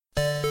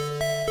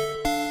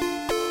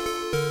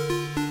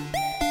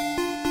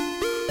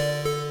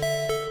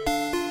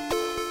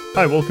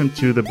Hi, welcome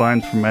to the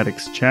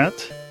Bioinformatics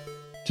Chat.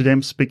 Today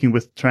I'm speaking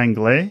with Trang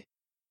Lê.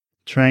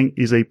 Trang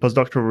is a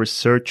postdoctoral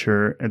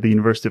researcher at the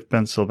University of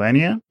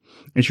Pennsylvania,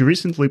 and she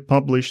recently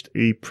published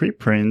a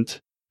preprint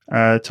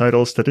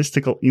titled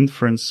Statistical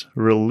Inference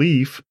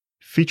Relief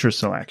Feature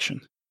Selection.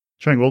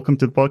 Trang, welcome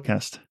to the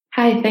podcast.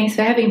 Hi, thanks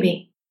for having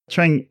me.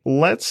 Trang,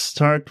 let's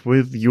start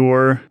with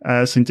your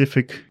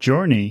scientific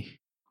journey.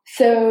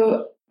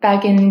 So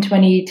back in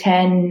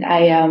 2010,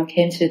 I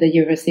came to the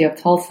University of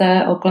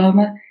Tulsa,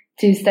 Oklahoma,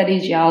 to study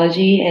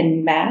geology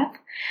and math.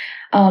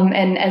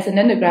 And as an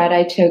undergrad,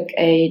 I took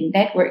a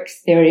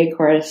networks theory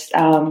course,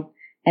 and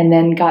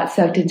then got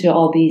sucked into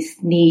all these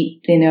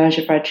neat linear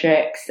algebra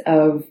tricks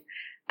of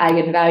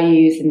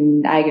eigenvalues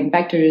and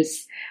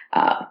eigenvectors,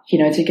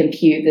 to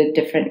compute the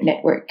different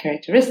network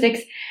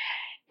characteristics.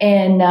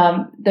 And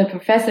the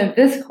professor of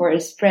this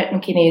course, Brett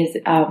McKinney, is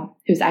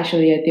who's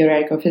actually a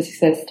theoretical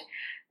physicist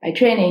by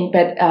training,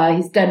 but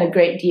he's done a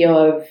great deal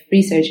of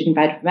research in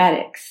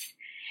bioinformatics.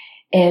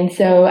 And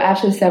so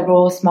after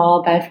several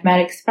small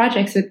bioinformatics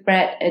projects with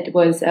Brett, it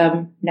was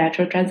a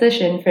natural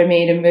transition for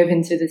me to move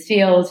into this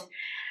field.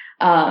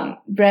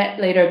 Brett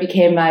later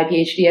became my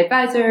PhD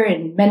advisor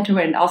and mentor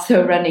and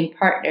also running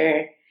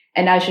partner.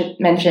 And I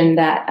should mention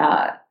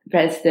that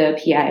Brett's the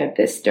PI of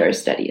this STIR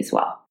study as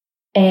well.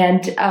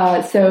 And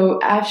so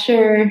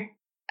after,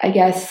 I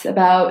guess,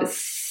 about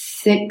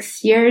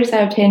 6 years,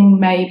 I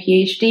obtained my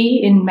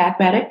PhD in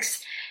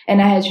mathematics.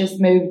 And I had just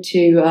moved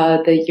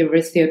to the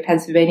University of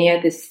Pennsylvania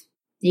this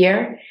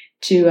year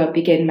to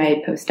begin my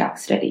postdoc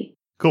study.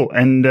 Cool.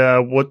 And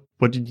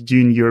what did you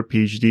do in your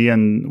PhD,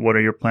 and what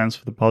are your plans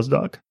for the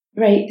postdoc?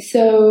 Right.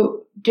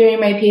 So during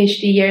my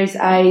PhD years,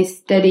 I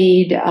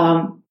studied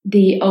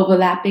the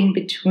overlapping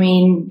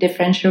between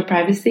differential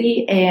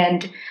privacy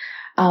and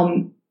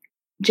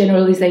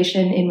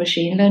generalization in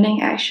machine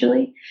learning,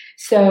 actually.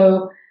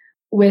 So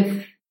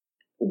with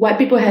what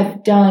people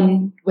have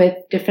done with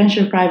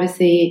differential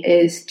privacy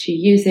is to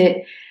use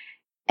it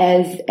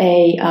as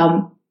a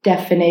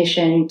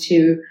definition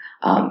to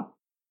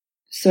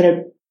sort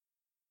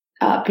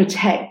of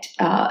protect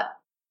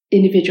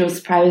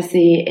individuals'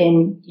 privacy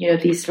in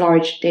these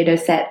large data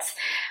sets.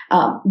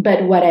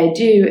 But what I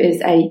do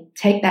is I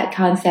take that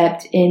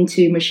concept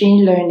into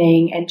machine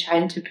learning and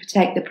trying to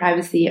protect the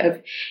privacy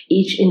of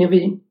each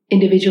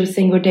individual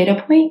single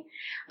data point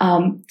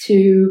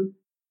to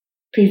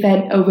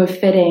prevent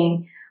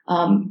overfitting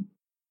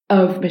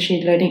of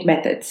machine learning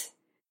methods.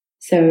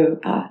 So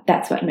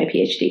that's what my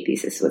PhD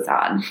thesis was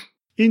on.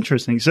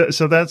 Interesting.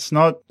 So that's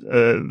not,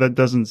 that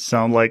doesn't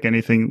sound like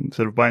anything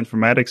sort of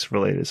bioinformatics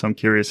related. So I'm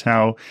curious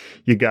how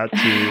you got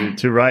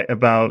to write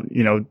about,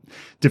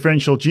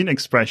 differential gene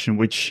expression,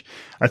 which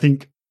I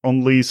think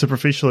only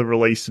superficially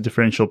relates to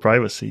differential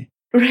privacy.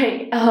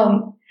 Right.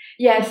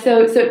 Yeah.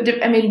 So,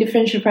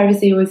 differential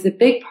privacy was a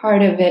big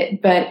part of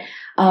it, but,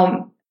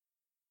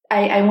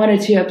 I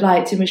wanted to apply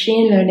it to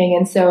machine learning.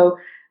 And so,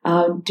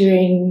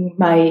 during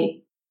my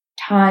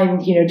time,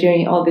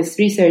 doing all this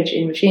research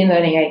in machine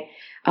learning, I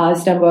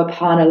stumbled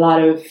upon a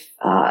lot of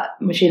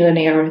machine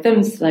learning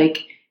algorithms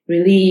like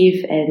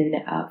relief and,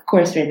 of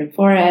course, random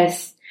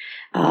forest,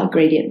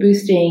 gradient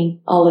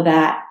boosting, all of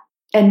that.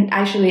 And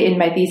actually, in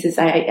my thesis,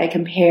 I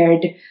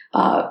compared,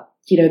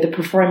 the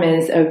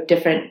performance of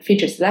different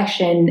feature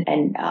selection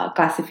and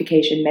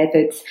classification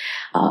methods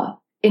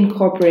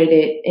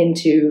incorporated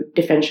into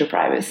differential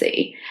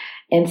privacy.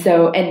 And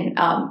so,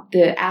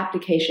 the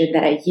application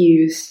that I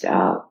used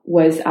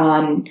was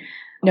on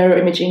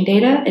neuroimaging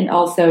data and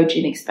also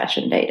gene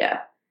expression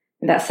data.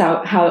 And that's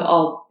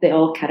how they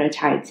all kind of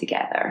tied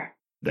together.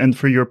 And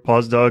for your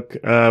postdoc,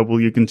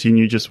 will you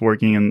continue just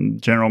working in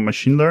general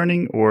machine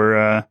learning, or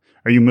are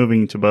you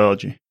moving to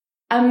biology?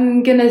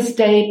 I'm going to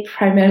stay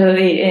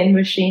primarily in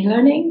machine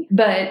learning,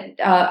 but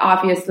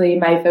obviously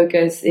my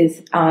focus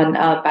is on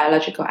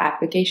biological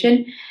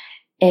application.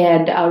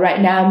 And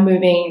right now I'm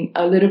moving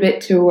a little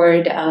bit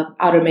toward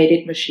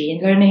automated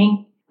machine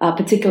learning.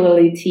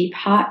 Particularly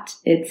TPOT.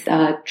 It's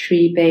a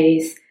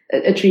tree-based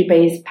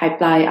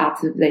pipeline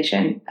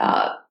optimization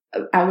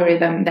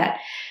algorithm that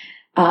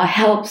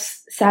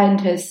helps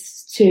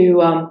scientists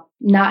to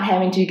not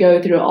having to go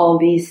through all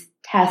these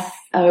tests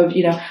of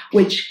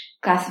which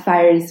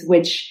classifiers,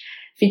 which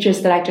feature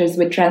selectors,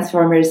 which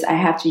transformers I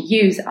have to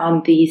use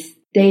on these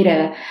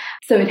data.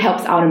 So it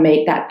helps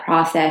automate that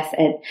process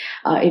and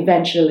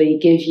eventually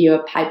give you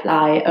a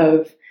pipeline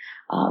of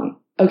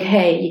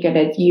okay, you're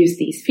going to use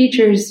these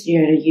features,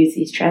 you're going to use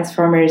these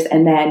transformers,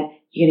 and then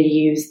you're going to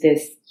use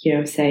this,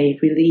 say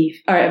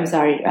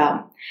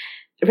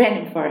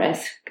random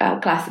forest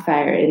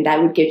classifier, and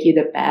that would give you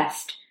the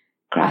best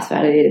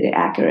cross-validated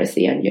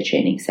accuracy on your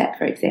training set,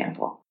 for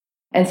example.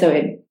 And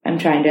so I'm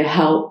trying to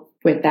help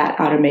with that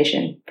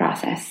automation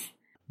process.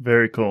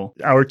 Very cool.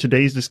 Our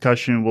today's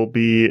discussion will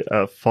be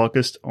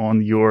focused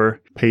on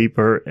your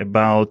paper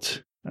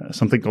about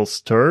something called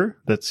STIR.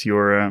 That's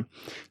your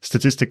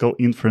statistical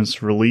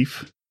inference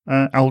relief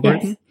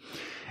algorithm. Yes.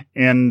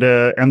 And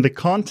the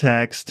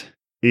context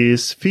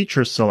is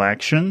feature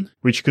selection,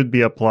 which could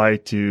be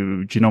applied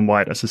to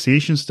genome-wide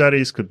association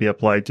studies, could be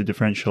applied to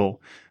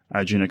differential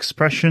gene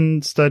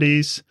expression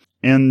studies.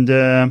 And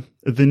the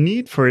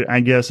need for it, I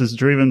guess, is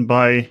driven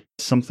by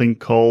something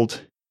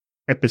called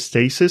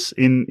epistasis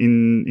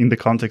in the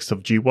context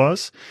of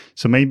GWAS.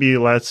 So maybe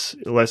let's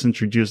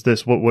introduce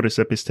this. What is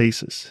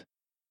epistasis?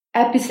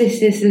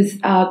 Epistasis is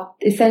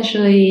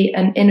essentially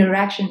an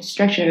interaction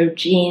structure of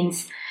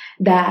genes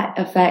that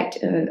affect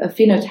a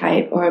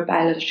phenotype or a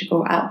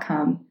biological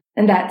outcome.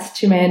 And that's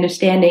to my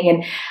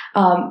understanding.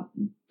 And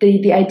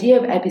the idea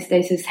of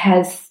epistasis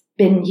has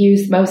been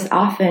used most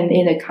often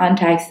in the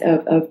context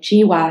of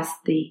GWAS,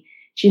 the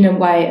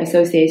genome-wide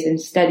association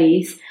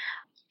studies,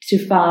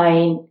 to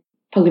find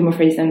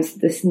polymorphisms,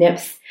 the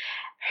SNPs,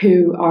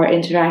 who are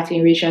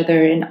interacting with each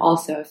other and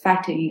also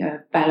affecting a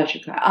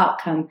biological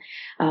outcome.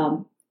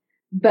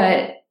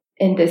 But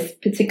in this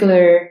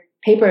particular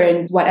paper,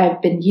 and what I've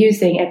been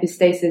using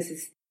epistasis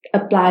is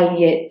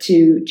applying it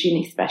to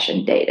gene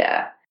expression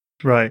data.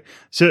 Right.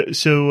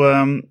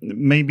 So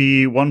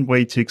maybe one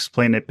way to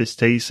explain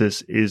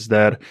epistasis is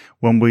that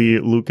when we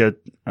look at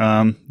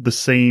the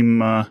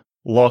same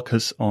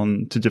locus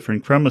on two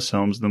different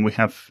chromosomes, then we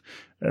have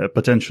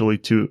potentially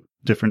two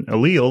different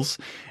alleles.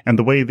 And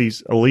the way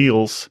these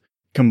alleles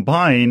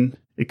combine,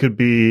 it could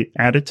be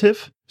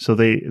additive. So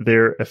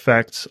their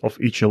effects of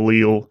each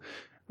allele,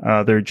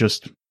 they're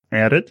just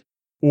added.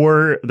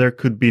 Or there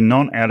could be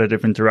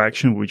non-additive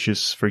interaction, which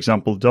is, for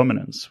example,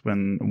 dominance,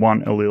 when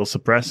one allele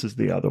suppresses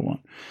the other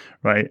one,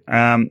 right?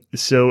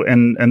 So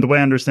the way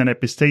I understand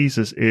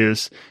epistasis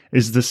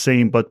is the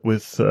same, but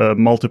with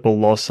multiple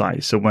loci.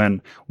 So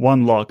when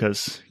one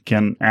locus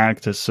can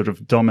act as sort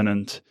of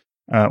dominant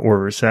or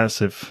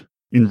recessive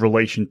in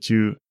relation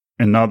to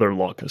another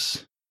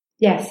locus.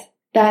 Yes,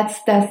 that's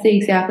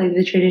exactly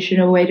the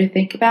traditional way to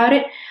think about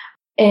it.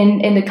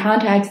 In the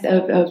context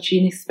of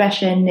gene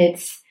expression,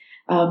 it's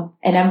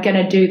and I'm going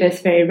to do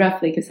this very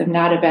roughly because I'm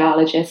not a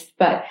biologist,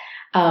 but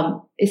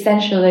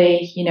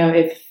essentially,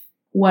 if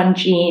one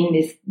gene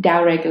is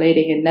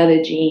downregulating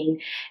another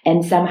gene,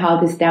 and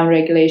somehow this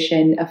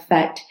downregulation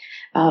affect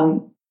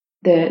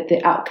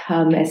the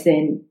outcome, as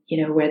in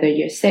whether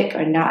you're sick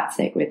or not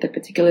sick with a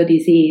particular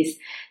disease,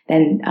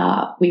 then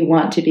we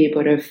want to be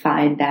able to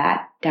find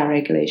that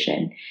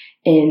downregulation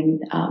in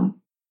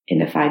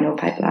the final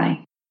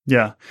pipeline.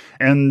 Yeah,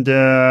 and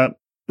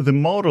the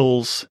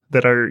models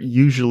that are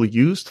usually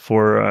used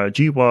for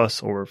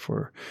GWAS or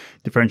for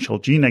differential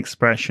gene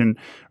expression,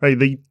 right?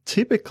 They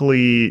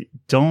typically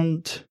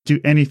don't do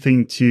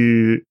anything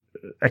to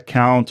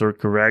account or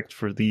correct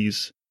for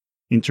these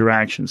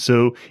interactions.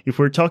 So if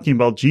we're talking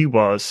about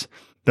GWAS,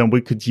 then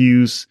we could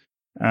use,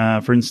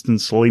 for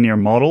instance, linear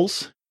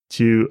models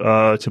to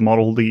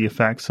model the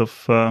effects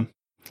of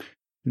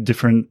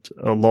different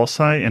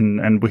loci,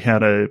 and we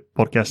had a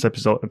podcast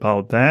episode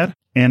about that.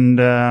 And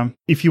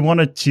if you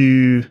wanted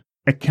to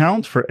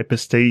account for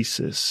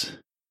epistasis,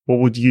 what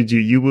would you do?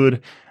 You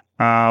would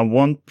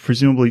want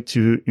presumably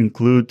to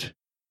include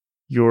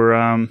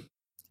your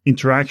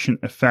interaction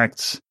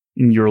effects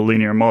in your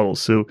linear model.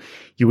 So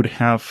you would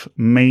have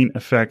main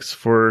effects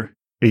for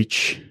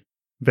each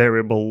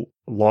variable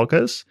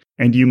locus,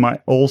 and you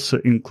might also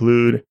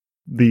include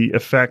the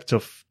effect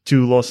of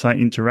two loci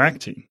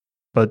interacting.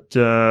 But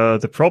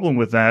the problem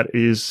with that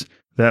is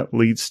that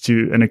leads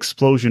to an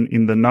explosion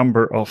in the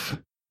number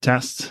of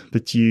tests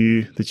that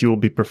you will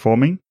be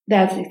performing.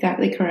 That's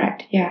exactly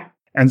correct. Yeah.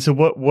 And so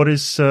what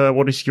is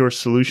your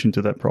solution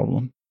to that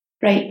problem?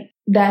 Right.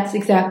 That's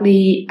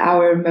exactly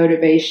our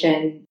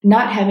motivation,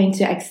 not having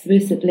to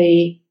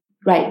explicitly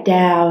write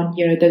down,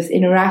 those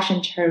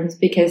interaction terms,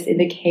 because in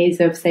the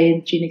case of, say,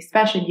 in gene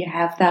expression, you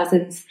have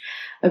thousands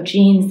of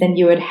genes, then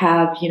you would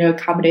have, a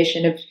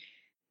combination of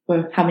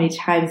how many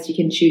times you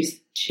can choose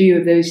two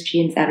of those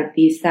genes out of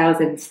these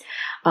thousands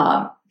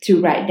to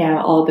write down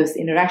all those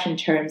interaction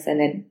terms. And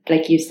then,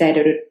 like you said,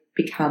 it would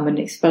become an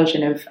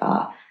explosion of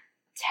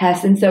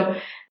tests. And so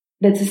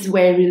this is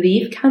where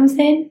relief comes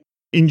in.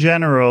 In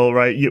general,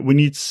 right, we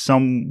need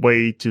some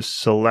way to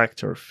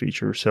select our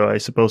feature. So I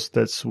suppose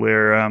that's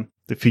where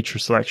the feature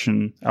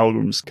selection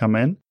algorithms come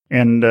in.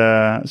 And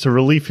so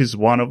relief is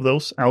one of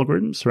those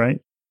algorithms,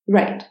 right?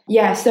 Right.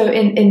 Yeah. So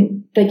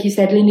in like you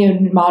said, linear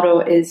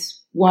model is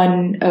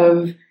one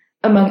of,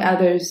 among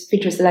others,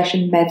 feature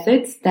selection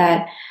methods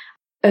that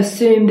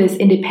assume this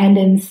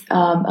independence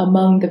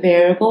among the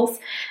variables.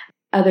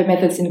 Other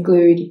methods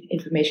include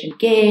information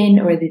gain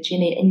or the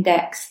gene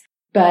index.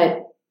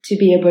 But to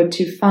be able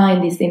to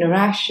find these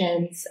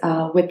interactions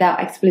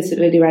without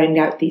explicitly writing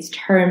out these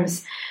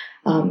terms,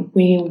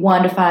 we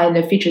want to find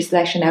a feature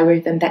selection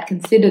algorithm that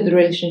considers the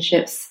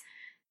relationships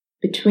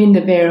between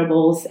the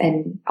variables,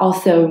 and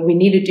also we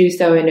need to do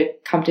so in a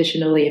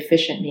computationally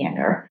efficient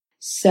manner.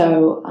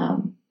 So,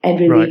 and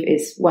relief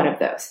is one of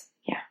those.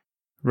 Yeah.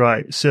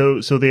 Right. So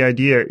the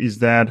idea is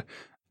that,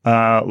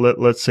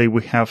 let's say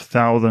we have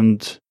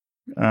 1,000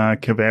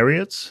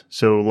 covariates.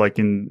 So like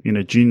in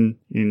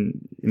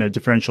a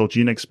differential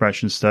gene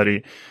expression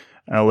study,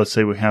 let's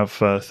say we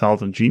have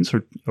 1,000 genes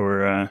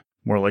or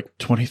more like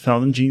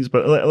 20,000 genes,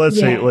 but let's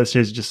say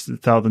it's just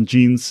 1,000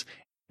 genes,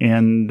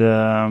 and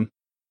that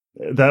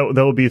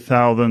will be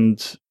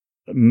 1,000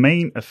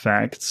 main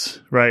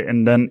effects, right?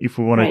 And then if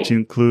we wanted to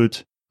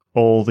include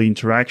all the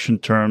interaction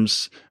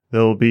terms,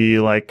 there will be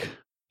like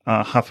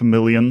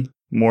 500,000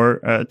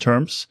 more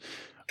terms,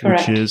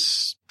 Correct. which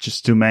is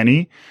just too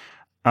many.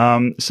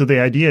 So the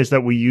idea is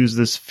that we use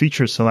this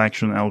feature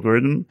selection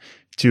algorithm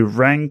to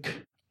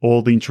rank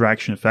all the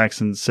interaction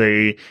effects and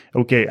say,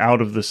 okay,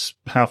 out of this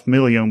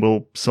 500,000,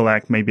 we'll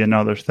select maybe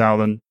another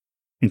 1,000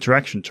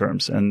 interaction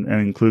terms and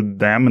include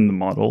them in the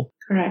model.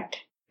 Correct.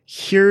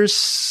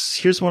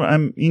 Here's what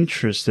I'm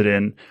interested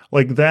in.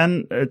 Like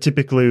then,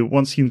 typically,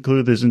 once you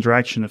include these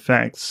interaction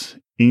effects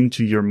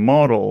into your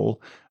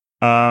model,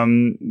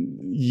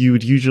 you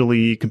would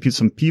usually compute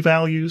some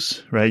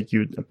p-values, right?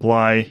 You'd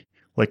apply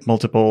like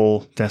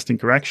multiple testing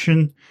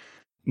correction.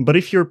 But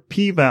if your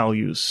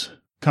p-values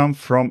come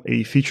from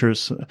a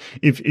features,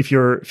 if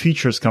your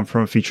features come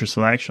from a feature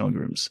selection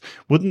algorithms,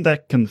 wouldn't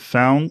that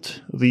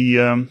confound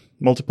the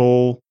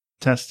multiple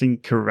testing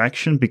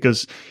correction,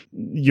 because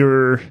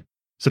you're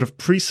sort of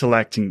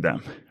pre-selecting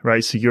them,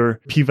 right? So your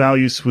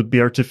p-values would be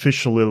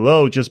artificially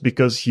low just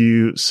because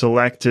you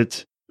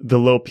selected the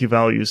low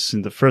p-values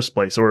in the first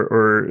place,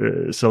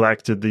 or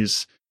selected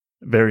these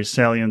very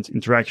salient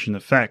interaction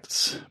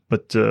effects,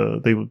 but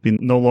they would be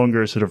no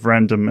longer sort of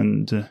random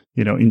and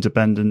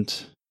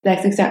independent.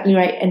 That's exactly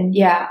right. And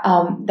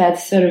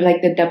that's sort of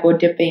like the double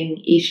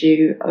dipping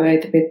issue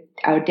with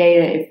our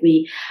data. If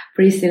we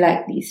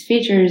pre-select these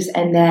features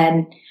and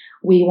then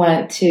we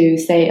want to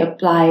say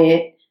apply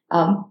it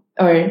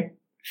or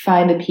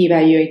find the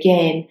p-value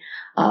again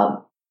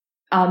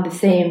on the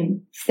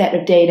same set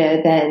of data,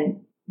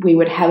 then we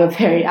would have a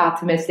very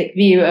optimistic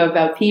view of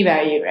our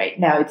p-value. Right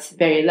now it's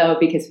very low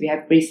because we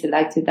have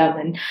pre-selected them.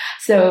 And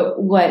so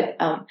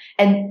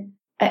and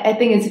I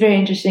think it's very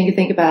interesting to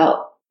think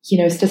about,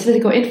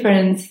 statistical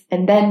inference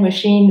and then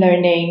machine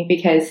learning,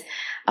 because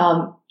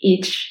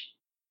each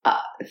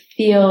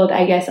field,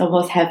 I guess,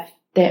 almost have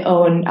their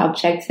own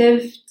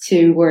objective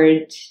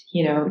toward,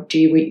 do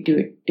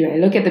I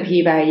look at the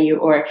p-value,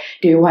 or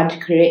do I want to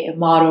create a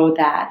model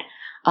that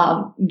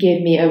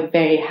give me a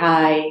very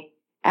high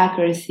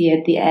accuracy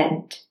at the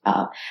end?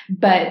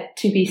 But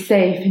to be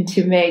safe and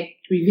to make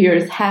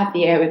reviewers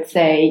happy, I would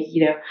say,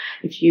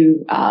 if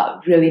you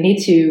really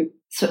need to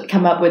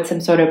come up with some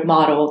sort of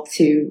model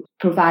to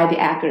provide the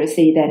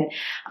accuracy, then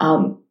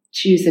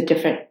choose a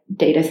different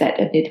data set,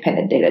 an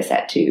independent data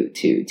set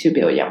to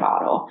build your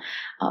model.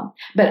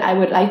 But I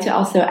would like to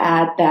also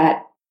add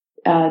that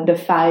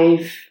the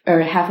 5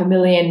 or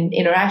 500,000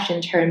 interaction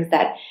terms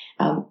that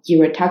you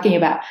were talking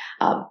about,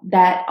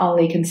 that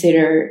only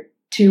consider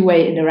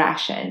two-way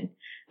interaction.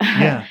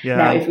 Yeah.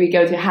 Now, if we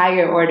go to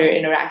higher order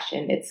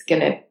interaction, it's going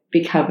to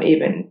become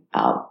even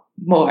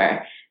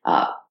more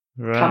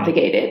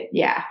complicated.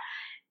 Yeah.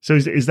 So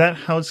is that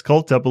how it's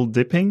called, double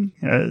dipping?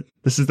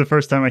 This is the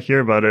first time I hear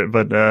about it,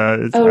 but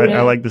really?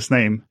 I like this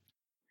name.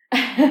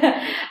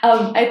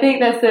 I think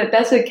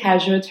that's a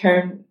casual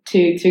term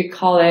to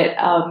call it.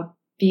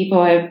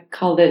 People have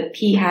called it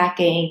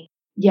p-hacking.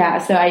 Yeah,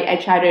 so I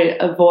try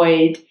to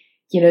avoid,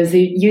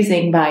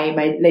 using my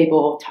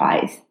label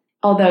twice.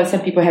 Although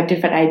some people have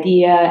different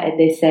idea and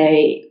they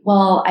say,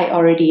 well, I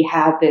already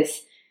have this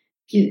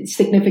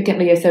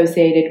significantly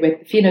associated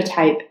with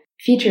phenotype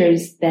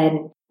features,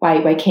 then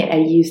why can't I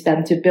use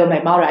them to build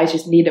my model? I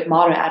just need a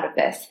model out of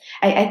this.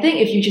 I think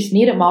if you just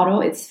need a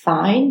model, it's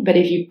fine. But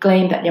if you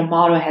claim that your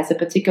model has a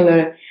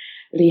particularly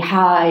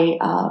high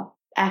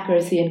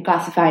accuracy in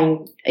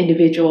classifying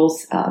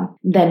individuals,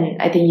 then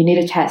I think you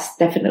need to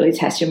definitely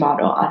test your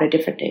model on a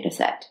different data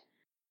set.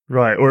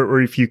 Right.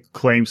 Or if you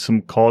claim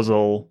some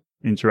causal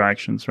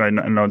interactions, right?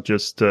 Not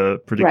just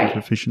predictive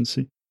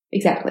efficiency.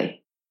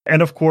 Exactly.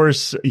 And of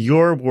course,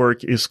 your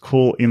work is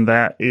cool in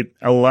that it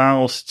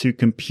allows to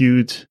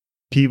compute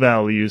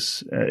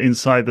p-values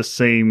inside the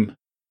same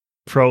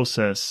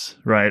process,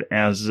 right,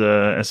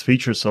 as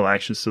feature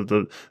selection.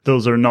 So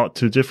those are not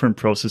two different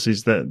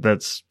processes.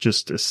 That's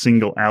just a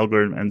single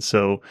algorithm, and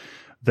so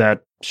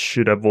that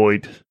should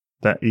avoid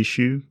that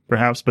issue,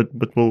 perhaps. But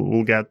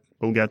we'll get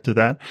to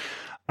that.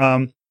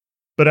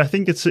 But I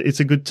think it's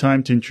a good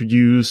time to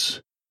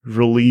introduce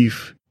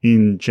relief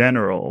in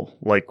general.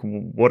 Like,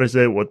 what is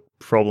it? What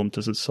problem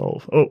does it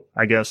solve? Oh,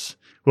 I guess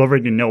we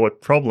already know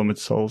what problem it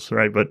solves,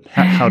 right? But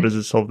how does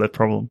it solve that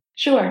problem?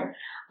 Sure.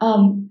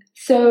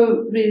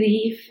 So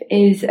relief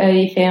is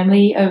a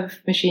family of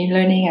machine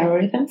learning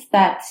algorithms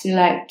that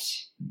select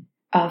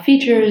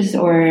features,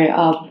 or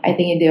I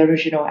think in the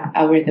original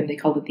algorithm they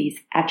called it these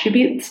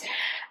attributes,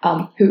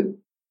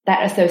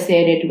 that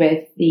associated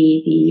with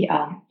the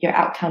your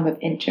outcome of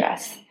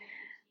interest.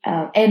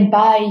 And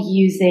by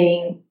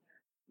using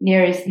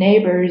nearest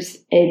neighbors,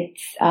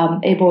 it's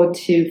able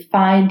to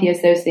find the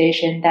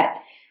association that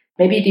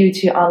may be due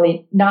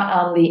to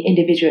not only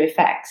individual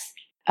effects,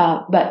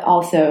 but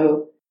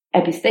also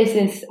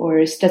epistasis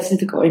or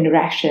statistical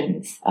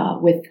interactions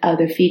with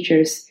other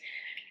features.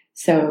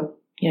 So,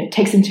 it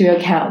takes into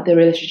account the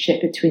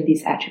relationship between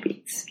these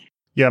attributes.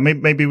 Yeah,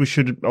 maybe we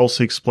should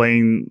also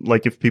explain,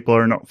 like, if people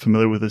are not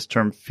familiar with this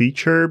term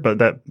feature, but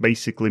that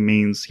basically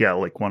means, yeah,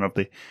 like one of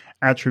the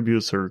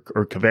attributes or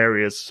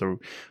covariates. So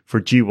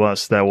for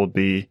GWAS, that would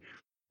be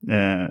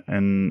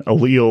an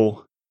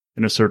allele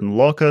in a certain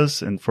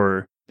locus, and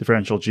for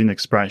differential gene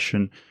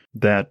expression,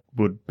 that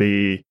would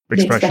be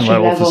expression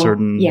level of a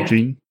certain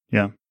gene.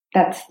 Yeah.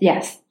 That's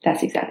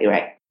exactly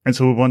right. And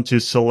so we want to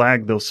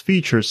select those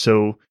features,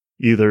 so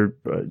either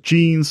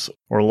genes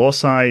or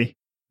loci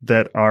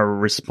that are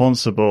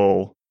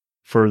responsible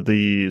for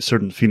the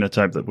certain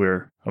phenotype that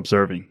we're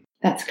observing.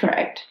 That's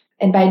correct.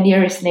 And by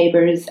nearest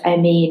neighbors, I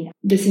mean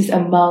this is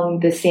among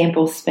the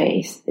sample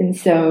space. And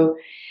so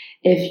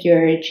if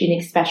your gene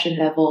expression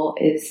level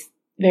is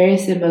very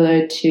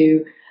similar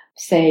to,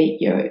 say,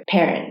 your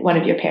parent, one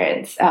of your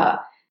parents,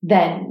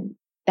 then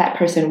that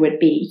person would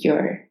be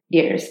your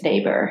nearest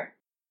neighbor.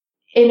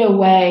 In a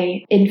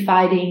way, in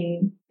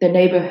finding the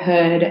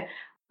neighborhood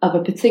of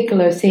a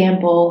particular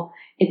sample,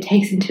 it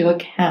takes into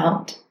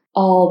account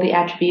all the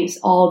attributes,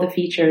 all the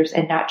features,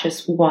 and not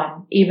just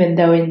one, even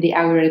though in the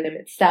algorithm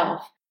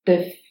itself,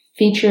 the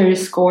feature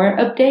score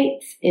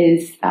updates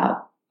is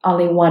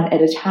only one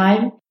at a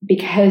time,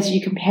 because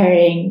you're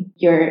comparing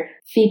your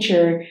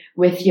feature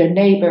with your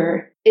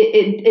neighbor.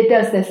 It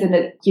does this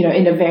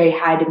in a very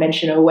high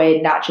dimensional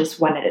way, not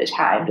just one at a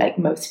time, like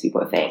most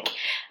people think.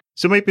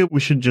 So maybe we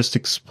should just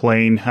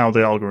explain how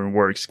the algorithm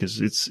works,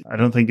 because I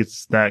don't think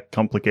it's that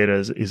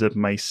complicated as it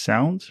may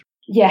sound.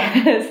 Yeah,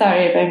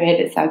 sorry if I made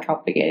it sound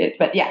complicated,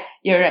 but yeah,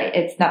 you're right.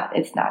 It's not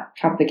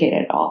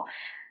complicated at all.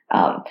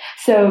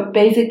 So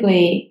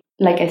basically,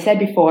 like I said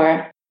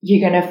before,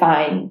 you're going to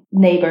find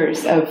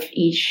neighbors of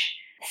each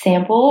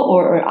sample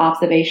or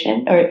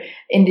observation, or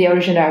in the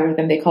original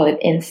algorithm, they call it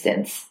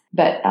instance,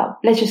 but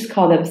let's just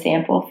call them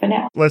sample for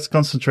now. Let's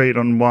concentrate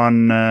on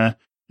one.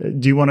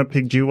 Do you want to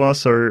pick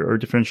GWAS or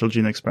differential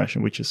gene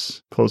expression, which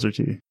is closer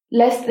to you?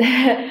 Let's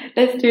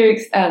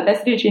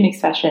do gene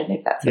expression,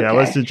 if that's okay. Yeah,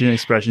 let's do gene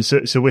expression.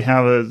 So we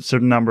have a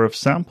certain number of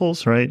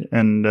samples, right?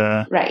 And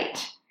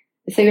right.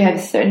 So we have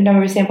a certain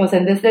number of samples,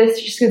 and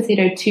let's just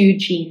consider 2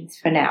 genes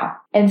for now.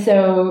 And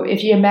so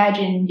if you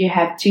imagine you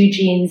have 2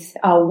 genes,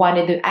 one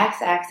in the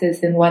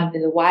x-axis and one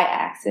in the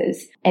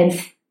y-axis, and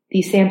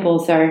these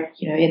samples are,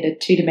 in the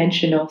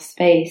 2-dimensional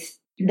space,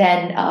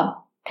 then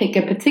pick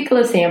a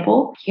particular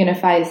sample,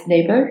 unify its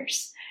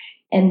neighbors,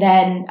 and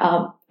then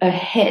a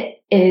hit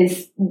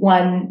is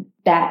one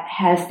that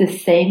has the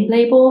same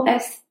label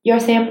as your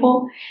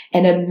sample,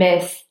 and a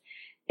miss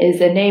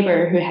is a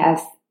neighbor who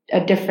has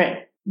a different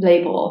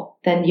label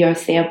than your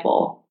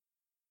sample.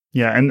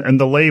 Yeah, and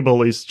the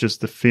label is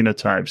just the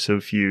phenotype. So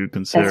if you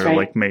consider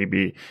like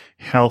maybe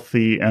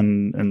healthy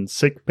and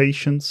sick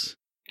patients,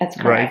 that's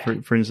correct.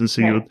 Right? For instance,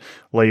 so you would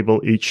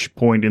label each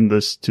point in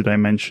this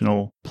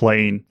 2-dimensional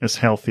plane as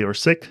healthy or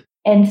sick.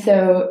 And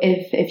so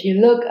if you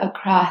look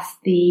across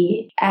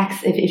the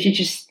if you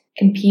just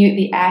compute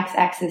the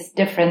x-axis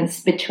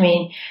difference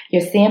between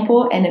your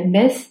sample and a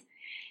miss,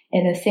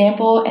 and a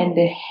sample and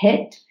the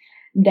hit,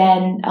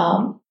 then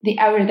the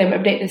algorithm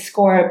updates the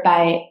score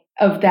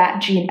of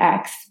that gene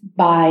X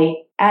by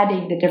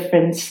adding the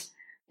difference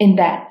in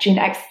that gene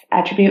X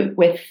attribute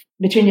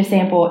between your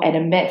sample and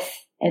a miss,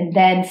 and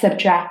then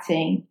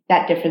subtracting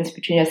that difference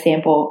between your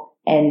sample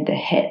and the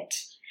hit.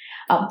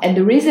 And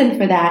the reason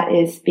for that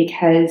is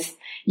because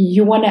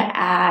you want to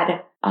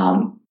add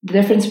the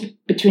difference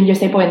between your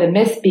sample and the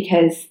miss,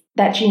 because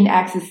that gene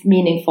X is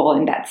meaningful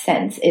in that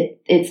sense.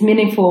 It's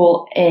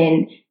meaningful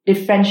in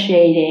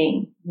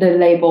differentiating the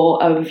label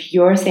of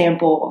your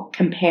sample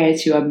compared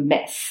to a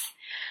miss.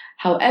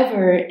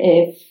 However,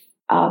 if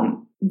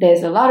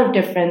there's a lot of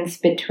difference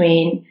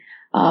between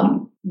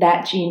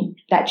that gene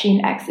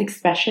X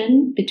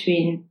expression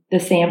between the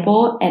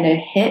sample and a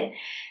hit,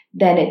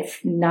 then it's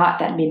not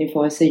that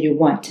meaningful. So you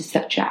want to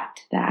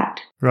subtract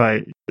that.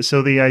 Right.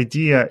 So the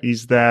idea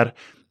is that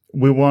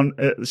we want,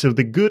 so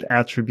the good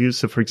attributes,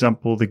 so for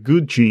example, the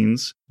good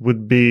genes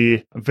would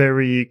be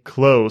very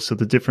close. So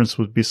the difference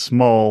would be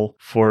small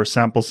for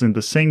samples in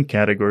the same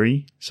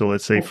category. So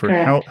let's say for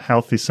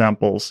healthy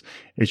samples,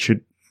 it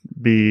should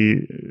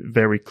be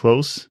very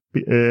close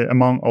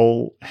among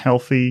all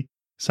healthy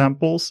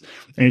samples,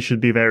 and it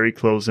should be very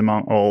close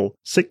among all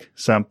sick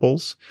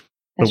samples.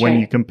 But when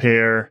you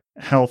compare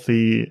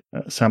healthy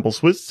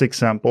samples with sick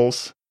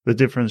samples, the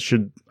difference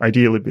should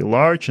ideally be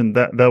large, and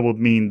that would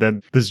mean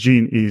that this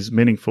gene is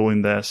meaningful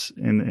in this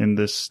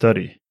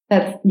study.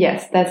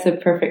 That's a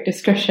perfect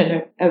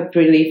description of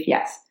relief.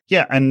 Yes.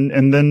 Yeah,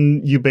 and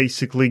then you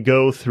basically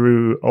go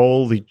through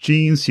all the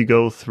genes, you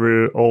go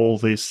through all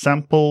the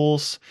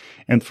samples,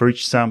 and for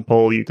each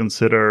sample you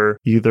consider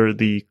either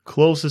the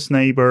closest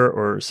neighbor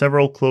or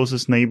several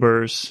closest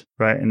neighbors,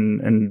 right?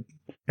 And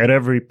at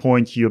every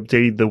point you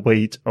update the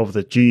weight of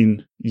the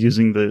gene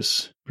using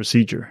this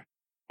procedure.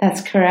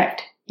 That's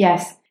correct.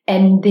 Yes.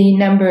 And the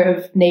number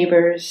of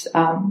neighbors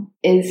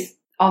is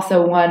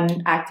also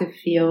one active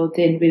field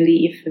in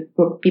relief.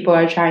 People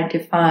are trying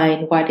to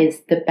find what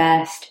is the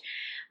best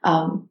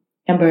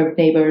number of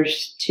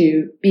neighbors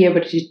to be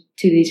able to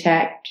to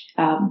detect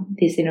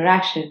these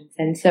interactions.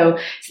 And so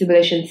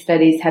simulation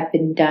studies have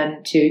been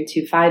done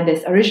to find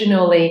this.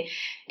 Originally,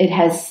 it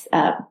has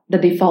the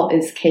default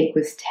is k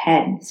equals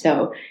 10.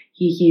 So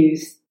you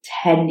use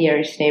 10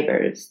 nearest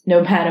neighbors,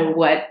 no matter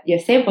what your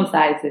sample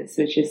size is,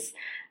 which is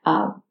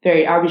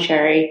very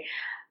arbitrary.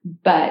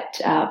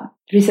 But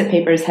recent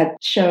papers have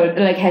shown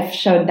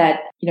that,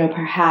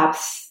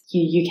 perhaps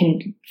you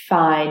can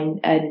find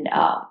an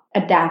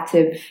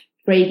adaptive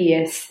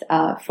radius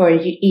for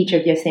each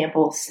of your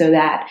samples so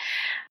that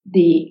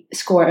the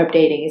score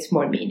updating is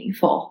more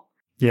meaningful.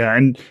 Yeah,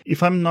 and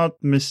if I'm not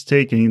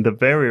mistaken, in the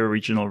very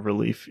original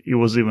relief, it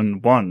was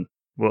even 1,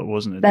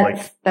 wasn't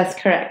it? That's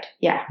correct,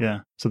 yeah. Yeah,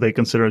 so they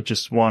considered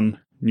just one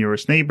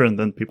nearest neighbor, and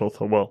then people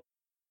thought, well,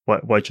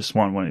 why just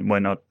one? Why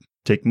not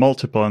take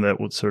multiple? And that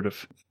would sort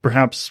of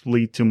perhaps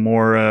lead to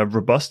more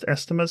robust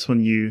estimates when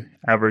you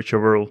average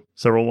over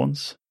several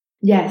ones.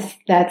 Yes,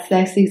 that's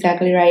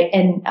exactly right.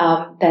 And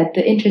that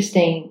the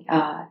interesting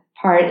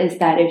part is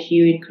that if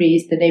you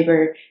increase the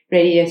neighbor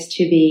radius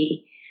to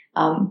be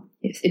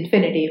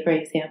infinity, for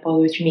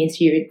example, which means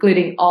you're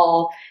including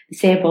all the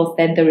samples,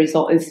 then the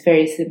result is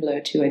very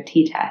similar to a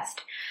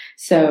t-test.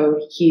 So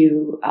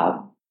you,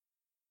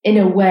 in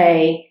a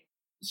way,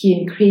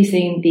 you're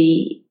increasing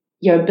the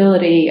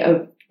ability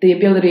of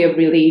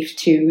relief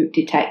to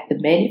detect the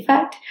main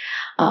effect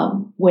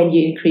when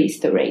you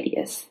increase the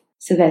radius.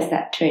 So that's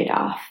that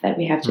trade-off that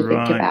we have to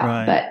think about.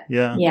 Right. But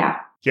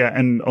yeah.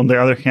 And on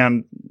the other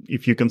hand,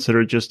 if you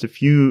consider just a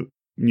few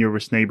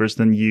nearest neighbors,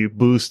 then you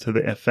boost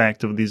the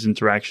effect of these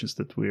interactions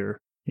that we're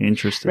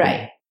interested in.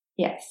 Right.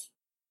 Yes.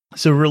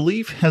 So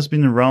relief has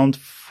been around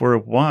for a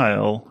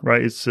while,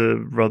 right? It's a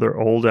rather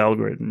old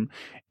algorithm.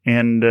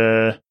 And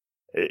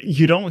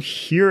you don't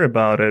hear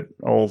about it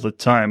all the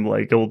time.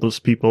 Like all those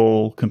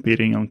people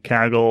competing on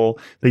Kaggle,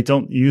 they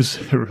don't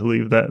use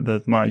relief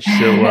that much.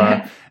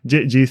 So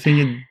do you think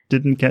it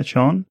didn't catch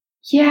on?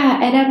 Yeah,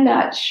 and I'm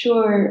not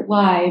sure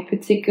why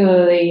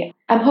particularly.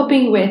 I'm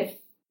hoping with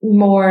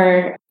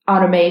more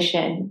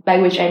automation, by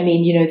which I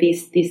mean,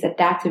 these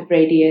adaptive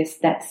radius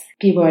that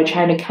people are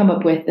trying to come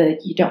up with, that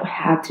you don't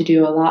have to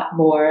do a lot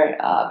more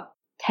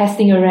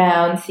testing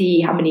around,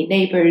 see how many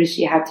neighbors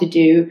you have to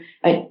do,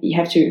 you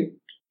have to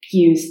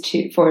use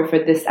for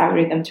this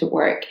algorithm to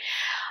work.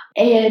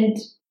 And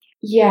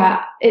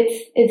yeah,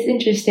 it's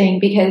interesting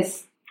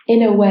because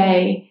in a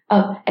way,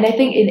 and I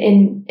think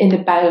in the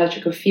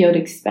biological field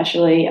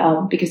especially,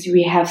 because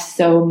we have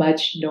so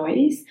much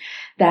noise,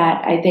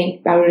 that I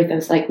think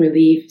algorithms like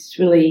relief is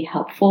really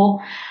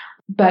helpful.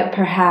 But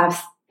perhaps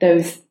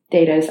those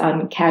data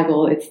on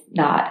Kaggle, it's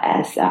not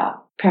as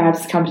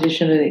perhaps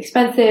computationally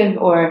expensive.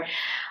 Or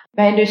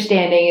my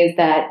understanding is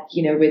that,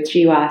 with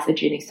GWAS and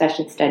gene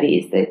expression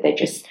studies, that there's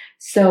just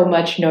so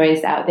much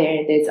noise out there,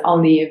 and there's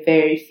only a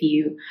very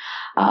few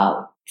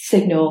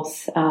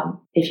signals,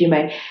 if you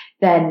may,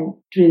 then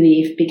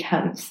relief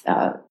becomes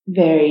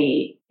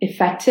very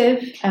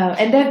effective.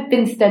 And there have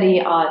been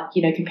studies on,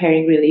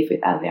 comparing relief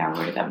with other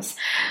algorithms.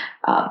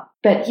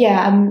 But yeah,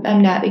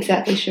 I'm not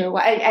exactly sure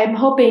why. I'm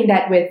hoping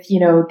that with,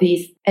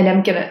 these, and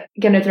I'm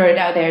gonna throw it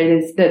out there,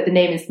 is the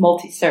name is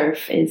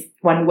multi-surf is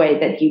one way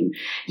that you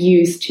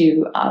use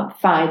to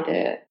find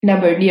the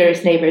number of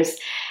nearest neighbors.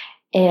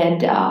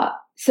 And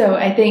so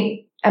I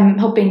think I'm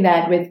hoping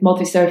that with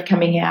multi-surf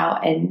coming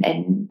out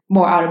and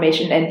more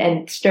automation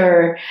and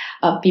stir,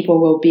 people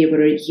will be able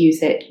to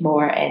use it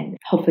more, and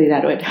hopefully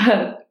that would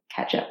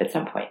catch up at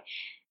some point.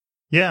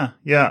 Yeah.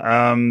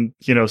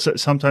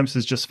 Sometimes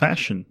it's just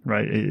fashion,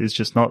 right? It's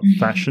just not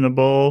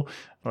fashionable.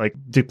 Like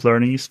deep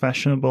learning is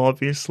fashionable,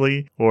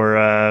 obviously,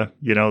 or,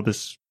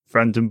 this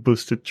random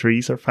boosted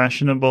trees are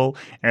fashionable.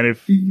 And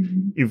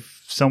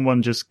if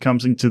someone just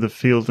comes into the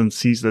field and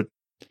sees that,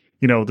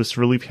 this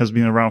relief has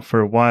been around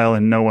for a while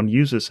and no one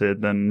uses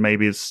it, then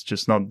maybe it's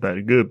just not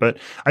that good. But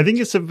I think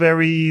it's a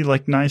very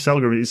nice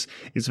algorithm.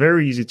 It's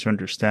very easy to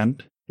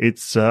understand.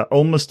 It's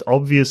almost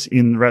obvious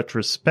in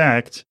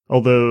retrospect,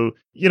 although,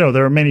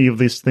 there are many of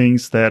these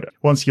things that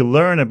once you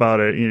learn about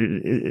it,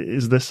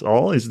 is this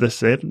all? Is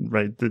this it?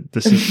 Right?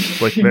 This is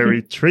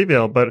very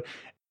trivial, but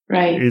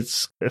right.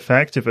 It's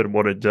effective at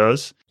what it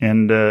does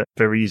and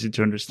very easy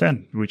to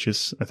understand, which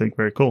is, I think,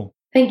 very cool.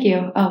 Thank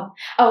you.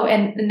 Oh,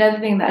 and another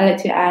thing that I'd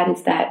like to add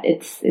is that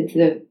it's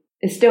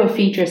still a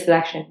feature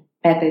selection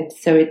method,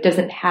 so it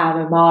doesn't have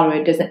a model.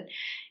 It doesn't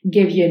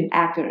give you an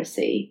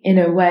accuracy in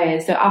a way,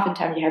 and so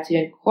oftentimes you have to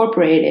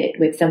incorporate it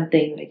with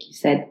something like you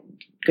said,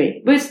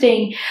 gradient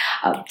boosting,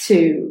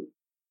 to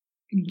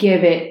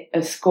give it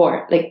a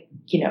score.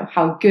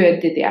 How good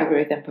did the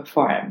algorithm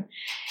perform?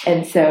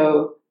 And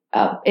so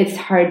it's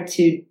hard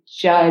to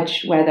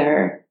judge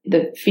whether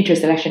the feature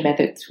selection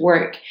methods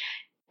work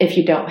if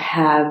you don't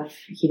have,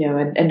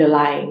 an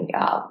underlying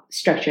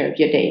structure of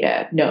your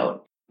data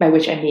known, by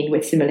which I mean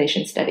with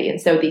simulation study.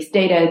 And so these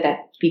data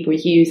that people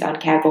use on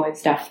Kaggle and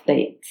stuff,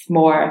 it's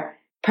more,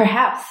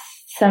 perhaps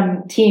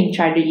some team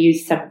tried to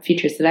use some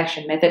feature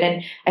selection method.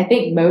 And I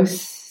think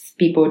most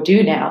people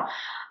do now,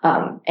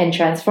 and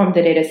transform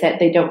the data set.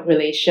 They don't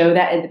really show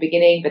that at the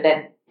beginning, but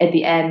then at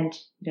the end,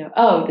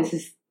 this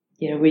is,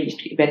 we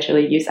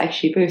eventually use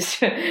XGBoost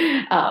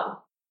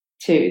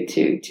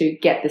to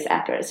get this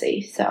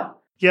accuracy. So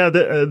yeah,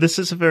 this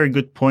is a very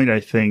good point. I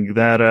think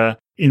that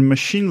in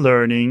machine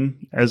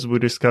learning, as we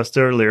discussed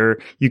earlier,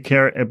 you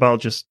care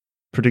about just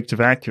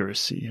predictive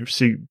accuracy.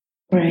 So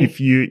right. if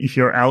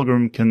your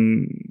algorithm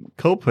can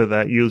cope with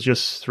that, you'll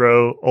just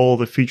throw all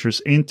the features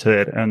into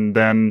it, and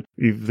then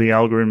if the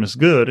algorithm is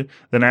good,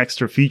 then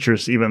extra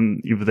features,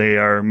 even if they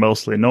are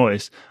mostly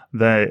noise,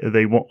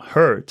 they won't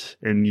hurt,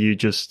 and you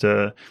just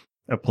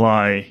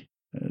apply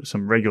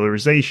some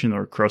regularization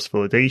or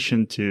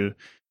cross-validation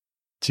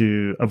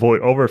to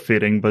avoid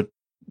overfitting. But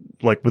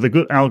like with a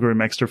good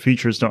algorithm, extra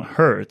features don't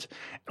hurt.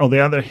 On the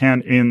other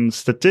hand, in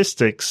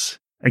statistics,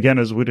 again,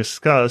 as we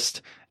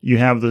discussed, you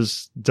have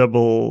this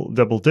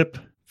double dip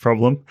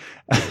problem.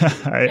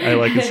 I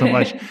like it so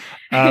much,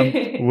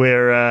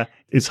 where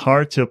it's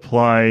hard to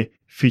apply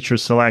feature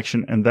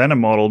selection and then a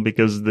model,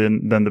 because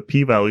then the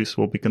p-values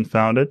will be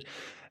confounded.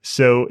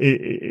 So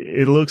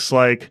it looks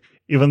like,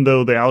 even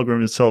though the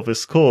algorithm itself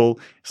is cool,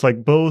 it's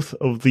like both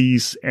of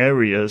these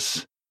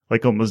areas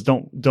like almost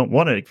don't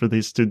want it for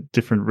these two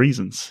different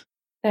reasons.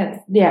 That's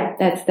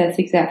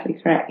exactly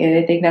correct.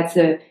 And I think that's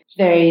a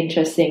very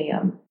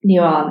interesting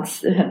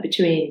nuance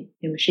between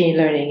machine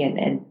learning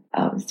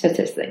and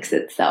statistics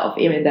itself,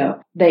 even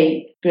though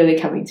they really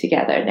coming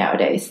together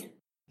nowadays.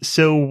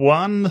 So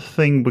one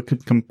thing we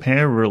could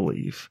compare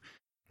relief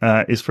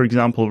is, for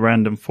example,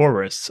 random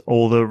forests.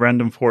 Although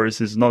random forest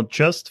is not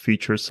just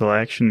feature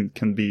selection, it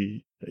can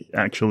be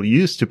actually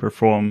used to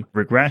perform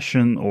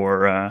regression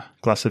or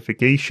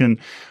classification,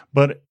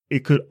 but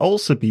it could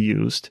also be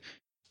used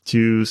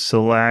to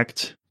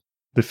select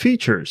the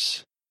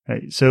features.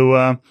 Right?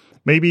 So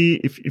maybe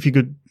if you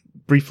could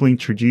briefly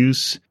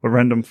introduce a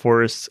random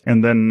forest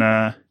and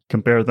then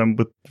compare them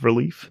with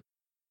relief.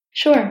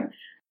 Sure.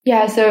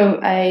 Yeah, so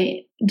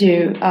I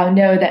do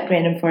know that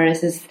random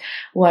forest is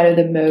one of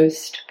the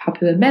most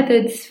popular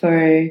methods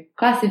for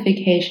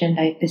classification,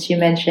 like as you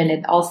mentioned,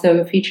 and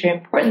also feature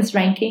importance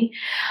ranking.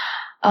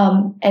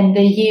 And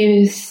they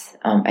use,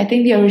 I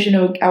think the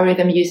original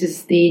algorithm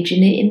uses the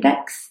Gini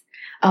index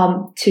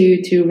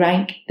to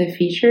rank the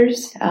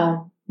features.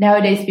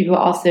 Nowadays, people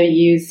also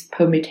use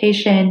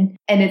permutation,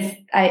 and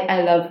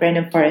I love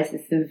random forest.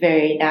 It's a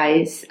very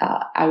nice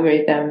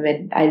algorithm,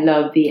 and I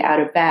love the out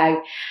of bag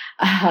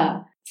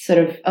sort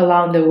of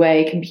along the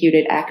way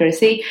computed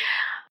accuracy.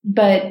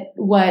 But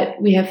what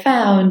we have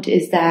found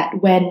is that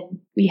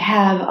when we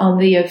have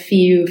only a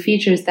few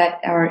features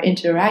that are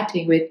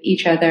interacting with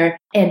each other,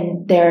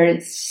 and there are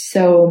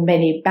so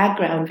many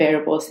background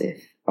variables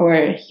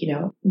or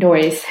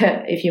noise,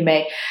 if you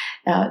may,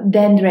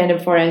 then the random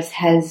forest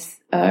has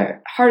a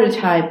harder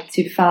time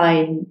to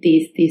find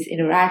these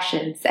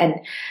interactions. And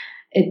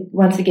it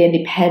once again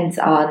depends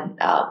on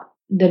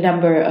the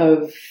number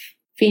of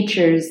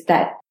features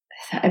that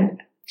I'm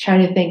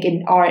trying to think.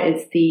 In R,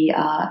 it's the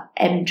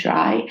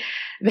m-try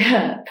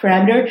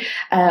parameter.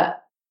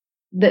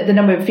 The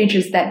number of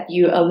features that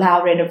you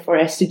allow random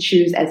forest to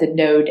choose as a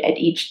node at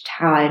each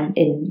time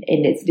in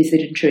its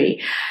decision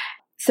tree.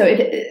 So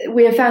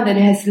we have found that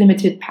it has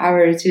limited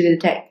power to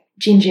detect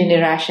gene-gene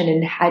interaction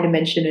in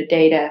high-dimensional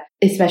data,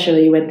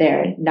 especially when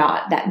there are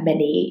not that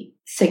many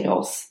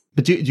signals.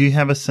 But do you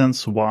have a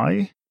sense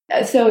why?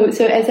 So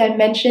as I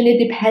mentioned,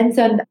 it depends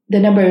on the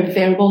number of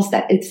variables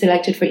that it's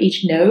selected for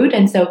each node.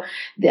 And so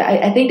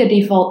I think the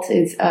default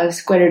is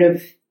square root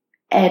of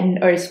n,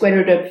 or square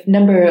root of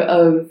number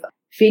of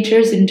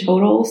features in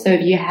total. So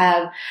if you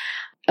have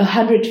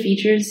 100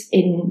 features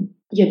in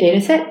your data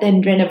set,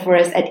 then random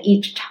forest at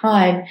each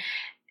time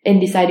in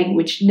deciding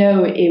which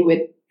node it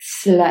would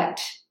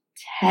select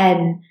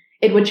 10,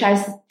 it would try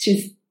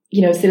to,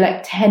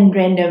 select 10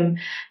 random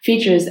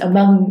features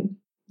among,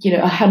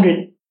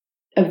 100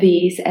 of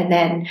these, and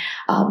then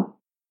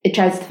it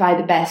tries to find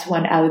the best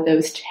one out of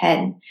those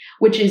 10,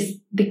 which is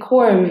the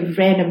core of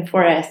random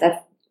forest.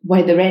 That's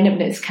where the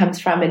randomness comes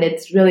from, and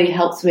it really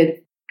helps with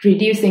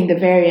reducing the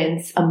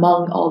variance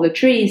among all the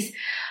trees.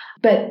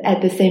 But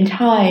at the same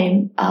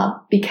time,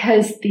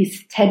 because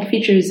these 10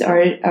 features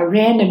are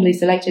randomly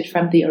selected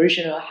from the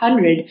original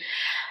 100,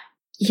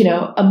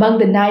 among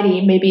the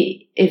 90,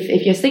 maybe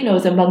if your signal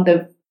is among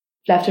the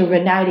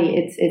leftover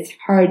 90, it's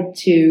hard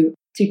to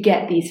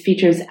get these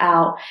features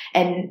out,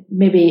 and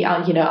maybe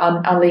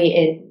only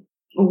in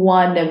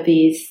one of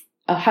these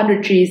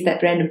 100 trees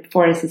that random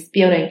forest is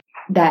building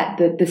that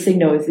the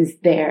signal is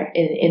there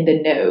in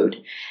the node.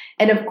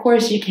 And of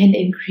course, you can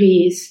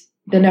increase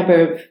the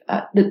number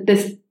of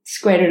this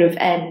square root of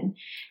n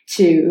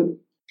to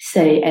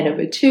say n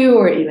over 2,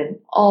 or even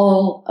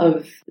all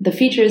of the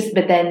features,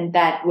 but then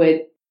that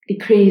would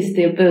decrease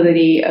the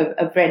ability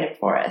of random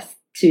forest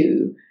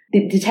to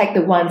detect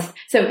the ones.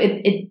 So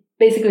it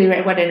basically,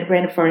 what a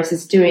random forest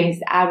is doing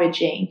is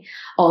averaging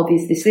all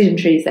these decision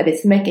trees that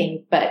it's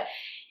making. But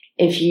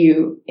if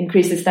you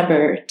increase this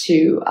number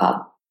to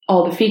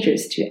all the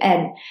features to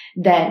n,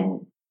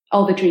 then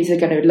all the trees are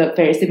going to look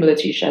very similar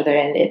to each other,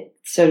 and it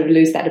sort of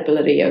lose that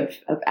ability of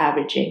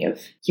averaging, of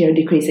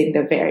decreasing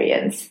the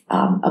variance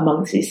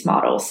amongst these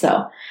models.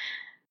 So,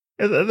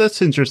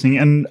 That's interesting.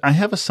 And I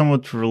have a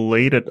somewhat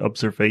related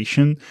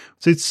observation.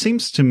 So it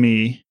seems to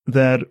me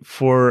that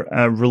for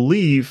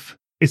relief,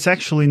 it's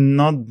actually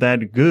not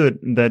that good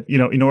that,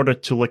 in order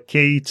to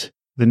locate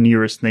the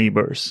nearest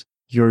neighbors,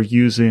 you're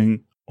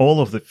using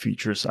all of the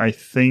features. I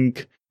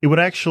think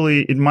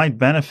it might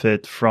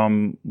benefit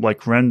from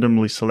like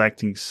randomly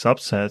selecting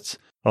subsets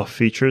of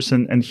features.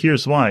 And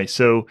here's why.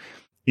 So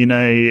in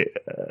a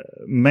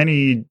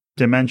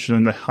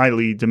in a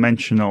highly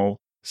dimensional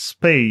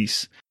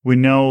space, we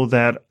know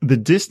that the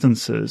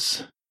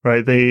distances,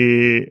 right,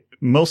 they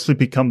mostly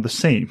become the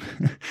same.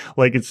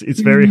 Like it's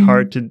very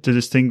hard to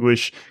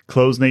distinguish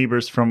close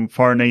neighbors from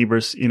far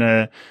neighbors in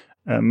a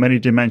many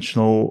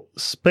dimensional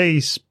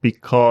space,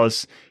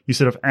 because you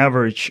sort of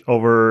average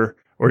over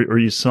or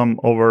you sum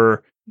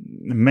over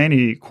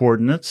many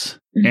coordinates,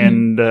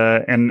 and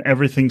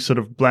everything sort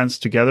of blends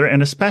together.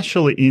 And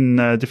especially in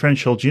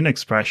differential gene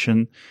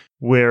expression,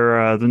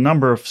 where the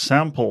number of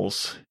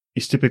samples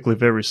is typically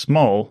very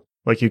small,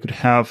 like you could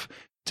have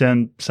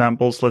 10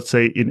 samples, let's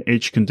say, in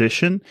each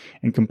condition,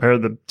 and compare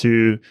them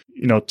to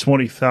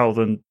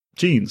 20,000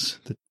 genes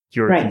that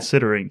you're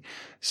considering.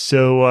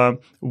 So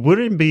would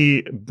it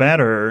be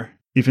better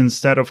if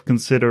instead of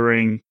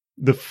considering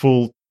the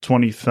full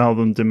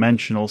 20,000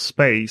 dimensional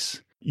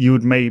space, you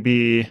would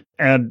maybe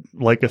add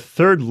like a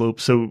third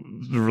loop? So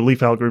the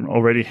relief algorithm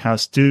already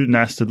has two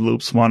nested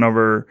loops, one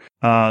over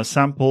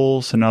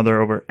samples,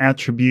 another over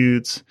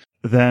attributes.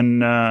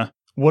 Then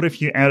what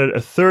if you added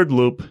a third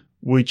loop,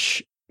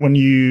 which when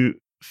you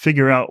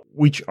figure out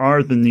which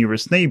are the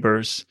nearest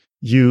neighbors,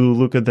 you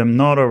look at them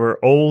not over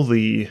all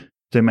the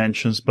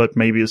dimensions, but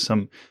maybe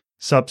some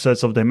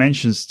subsets of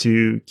dimensions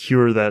to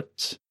cure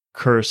that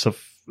curse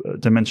of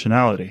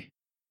dimensionality?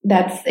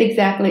 That's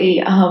exactly,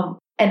 and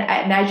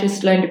I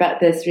just learned about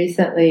this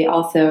recently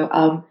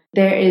also.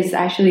 There is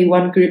actually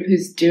one group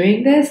who's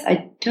doing this.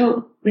 I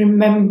don't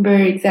remember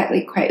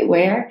exactly quite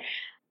where.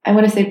 I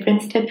want to say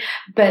Princeton,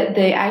 but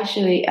they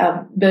actually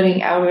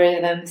building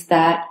algorithms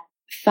that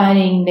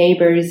finding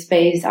neighbors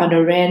based on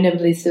a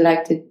randomly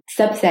selected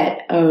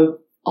subset of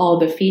all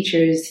the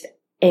features.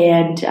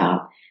 And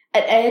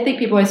I think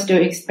people are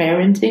still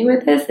experimenting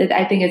with this.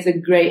 I think it's a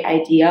great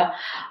idea.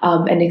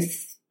 And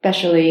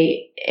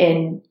especially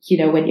in,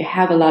 when you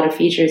have a lot of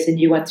features and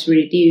you want to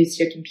reduce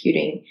your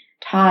computing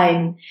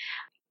time,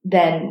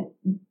 then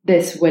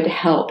this would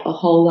help a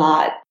whole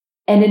lot.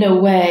 And in a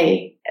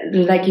way,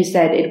 like you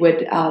said, it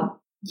would,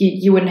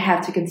 you wouldn't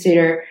have to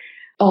consider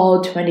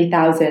all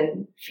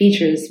 20,000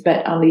 features,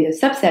 but only a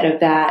subset of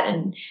that.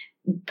 And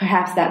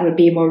perhaps that would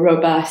be more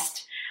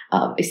robust,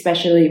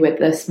 especially with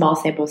the small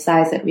sample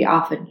size that we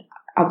often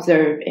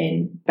observe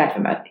in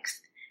bioinformatics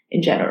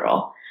in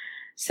general.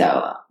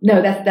 So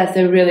no, that's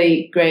a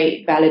really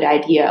great, valid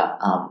idea.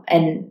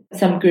 And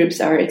some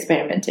groups are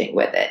experimenting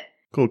with it.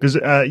 Cool. Because,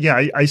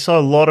 I saw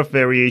a lot of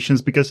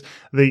variations because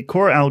the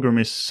core algorithm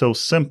is so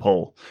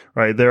simple,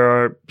 right? There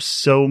are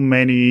so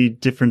many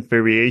different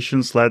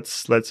variations.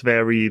 Let's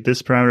vary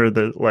this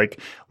parameter,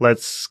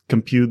 let's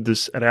compute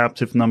this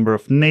adaptive number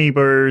of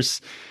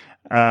neighbors.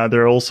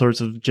 There are all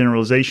sorts of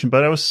generalization,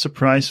 but I was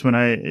surprised when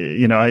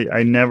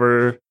I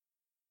never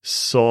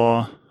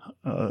saw,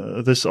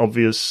 this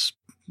obvious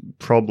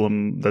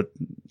problem that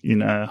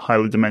in a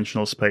highly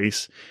dimensional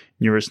space,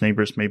 nearest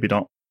neighbors maybe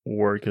don't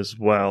work as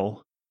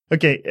well.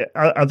 Okay,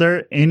 are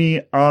there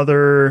any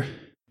other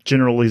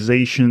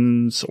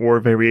generalizations or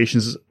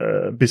variations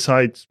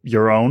besides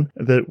your own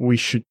that we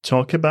should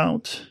talk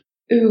about?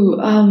 Ooh,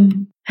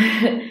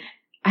 I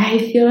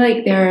feel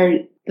like there are,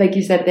 like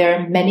you said, there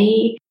are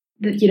many,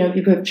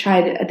 people have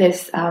tried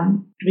this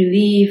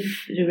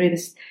relief.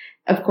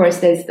 Of course,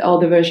 there's all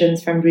the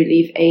versions from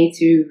relief A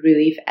to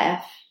relief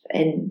F,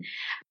 and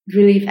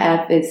relief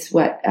F is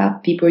what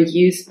people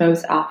use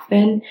most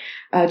often,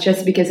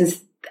 just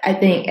because I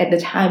think at the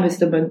time it's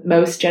the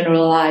most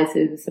generalized.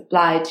 It was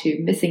applied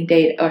to missing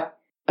data.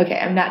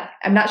 I'm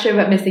not sure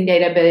about missing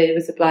data, but it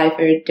was applied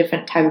for a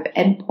different type of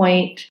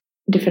endpoint,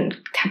 different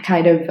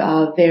kind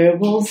of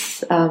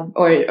variables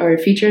or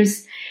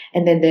features.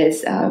 And then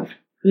there's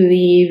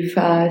relief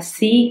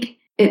seek.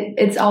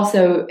 It's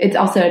also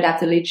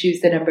adaptively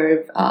choose the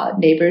number of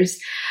neighbors.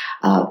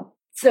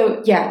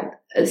 So yeah,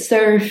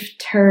 surf,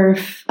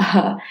 turf,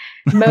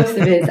 most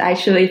of it is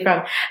actually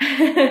from,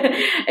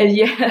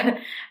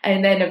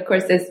 and then of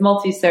course there's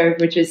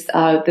multi-serve, which is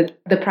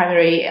the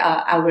primary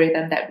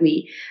algorithm that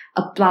we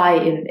apply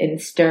in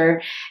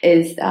STIR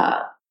is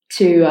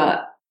to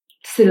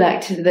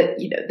select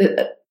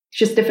the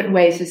just different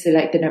ways to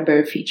select the number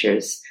of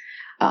features.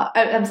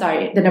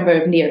 The number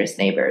of nearest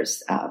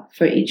neighbors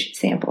for each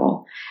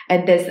sample,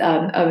 and there's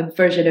a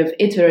version of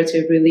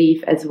iterative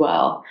relief as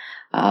well.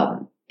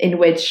 In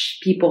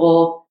which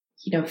people,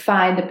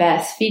 find the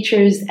best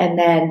features and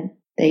then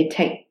they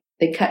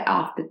cut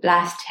off the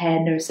last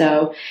 10 or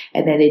so,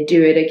 and then they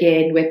do it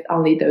again with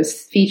only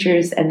those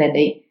features, and then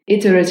they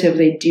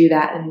iteratively do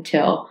that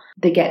until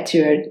they get to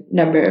a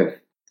number of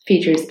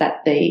features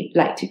that they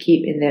like to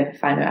keep in their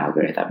final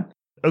algorithm.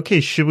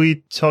 Okay, should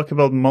we talk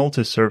about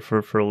multi-serve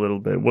for a little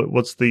bit?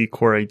 What's the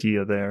core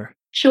idea there?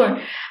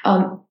 Sure.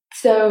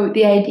 So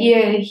the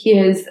idea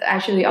here is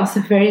actually also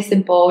very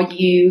simple.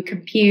 You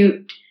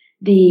compute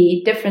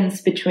the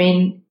difference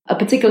between a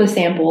particular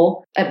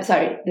sample,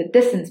 the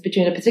distance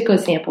between a particular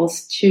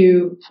samples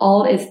to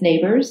all its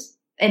neighbors,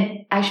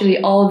 and actually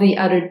all the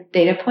other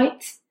data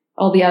points,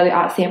 all the other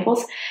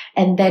samples,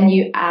 and then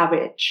you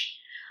average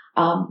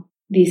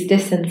these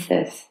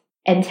distances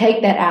and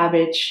take that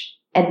average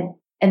and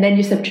then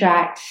you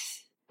subtract.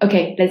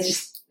 Okay,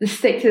 let's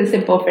stick to the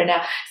simple for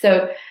now.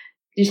 So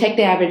you take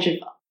the average of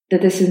the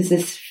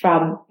distances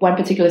from one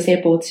particular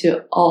sample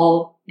to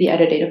all the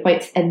other data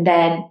points, and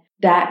then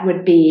that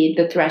would be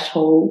the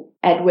threshold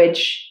at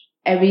which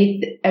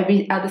every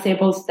other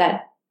samples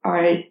that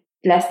are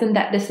less than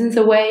that distance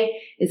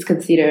away is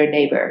considered a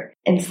neighbor.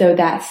 And so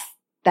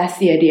that's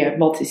the idea of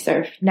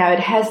multi-serve. Now it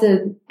has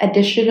an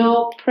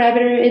additional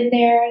parameter in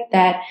there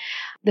that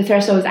the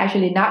threshold is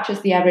actually not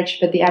just the average,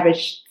 but the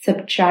average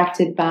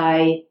subtracted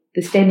by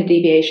the standard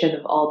deviation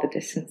of all the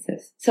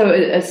distances. So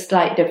a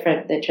slight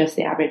different than just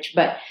the average,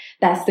 but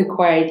that's the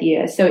core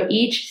idea. So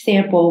each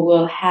sample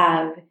will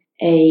have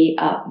a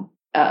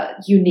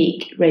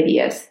unique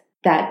radius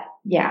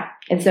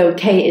and so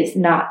K is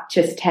not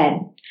just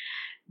 10,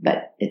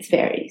 but it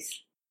varies.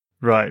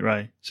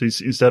 Right. So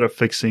instead of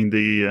fixing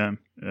the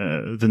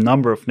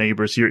number of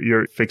neighbors,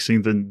 you're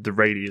fixing the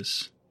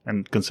radius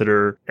and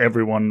consider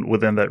everyone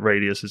within that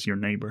radius as your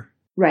neighbor.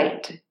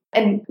 Right.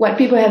 And what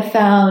people have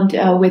found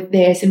with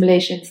their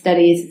simulation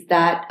studies is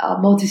that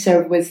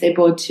multi-serve was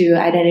able to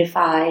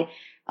identify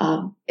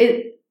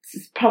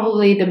it's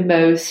probably the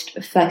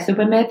most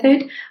flexible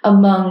method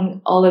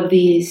among all of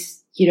these,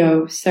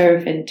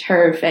 surf and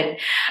turf and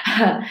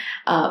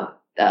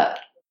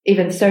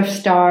even surf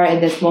star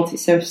and this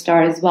multi-surf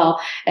star as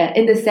well,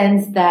 in the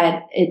sense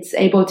that it's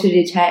able to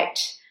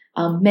detect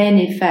main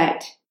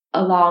effect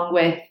along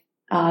with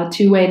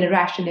two-way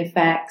interaction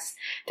effects,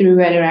 through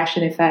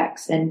interaction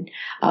effects, and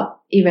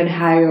even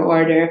higher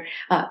order.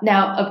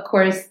 Now, of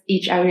course,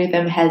 each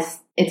algorithm has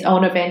its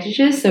own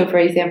advantages. So, for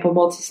example,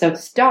 multi-surf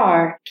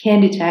star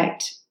can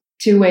detect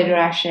two-way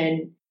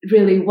interaction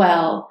really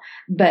well,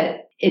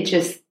 but it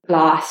just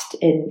lost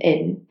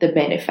in the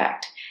main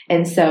effect.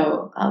 And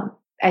so,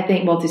 I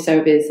think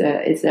multi-serve is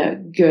a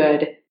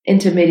good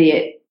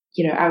intermediate,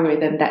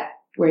 algorithm that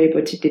we're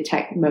able to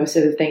detect most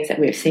of the things that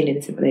we've seen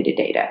in simulated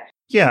data.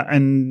 Yeah,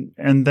 and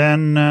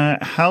then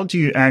how do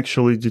you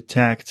actually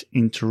detect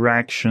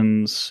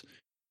interactions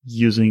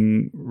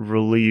using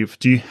relief?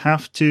 Do you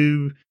have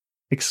to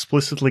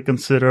explicitly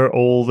consider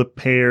all the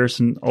pairs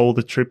and all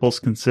the triples,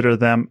 consider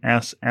them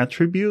as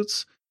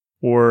attributes,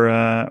 or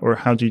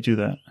how do you do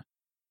that?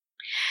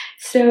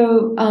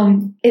 So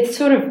it's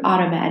sort of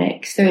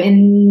automatic. So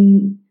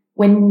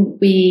when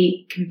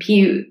we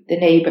compute the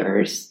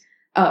neighbors,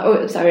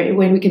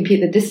 when we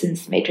compute the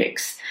distance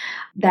matrix,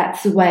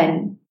 that's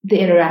when the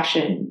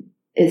interaction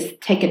is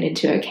taken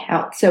into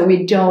account. So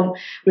we don't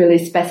really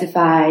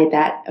specify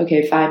that, okay,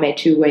 if I'm a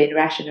two-way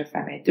interaction or if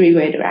I'm a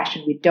three-way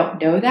interaction, we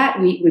don't know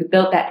that. We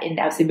built that in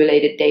our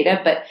simulated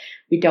data, but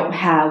we don't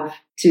have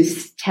to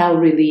tell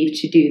Relief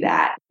to do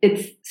that.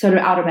 It's sort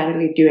of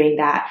automatically doing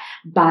that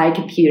by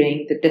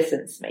computing the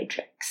distance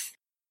matrix.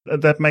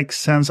 That makes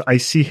sense. I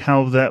see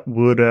how that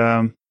would,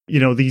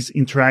 these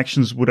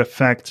interactions would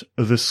affect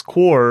the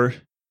score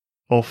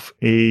of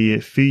a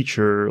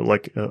feature,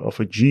 like of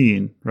a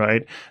gene,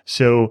 right?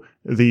 So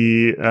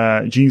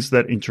the genes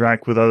that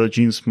interact with other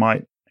genes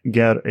might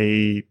get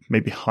a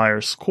maybe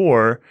higher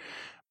score.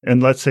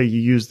 And let's say you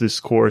use these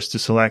scores to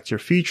select your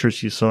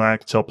features, you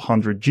select top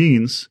 100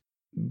 genes,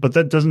 but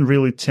that doesn't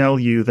really tell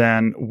you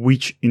then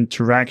which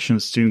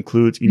interactions to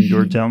include in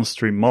your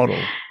downstream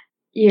model.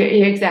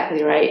 You're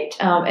exactly right.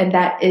 And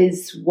that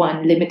is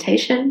one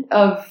limitation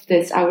of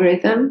this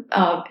algorithm.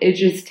 It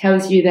just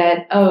tells you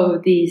that,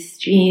 these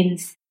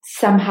genes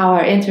somehow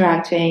are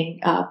interacting,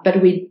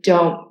 but we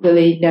don't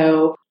really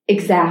know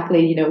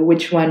exactly,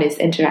 which one is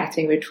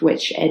interacting with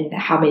which and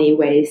how many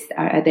ways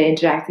are they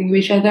interacting with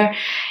each other.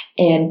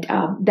 And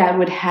that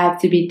would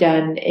have to be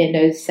done in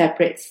a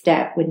separate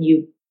step when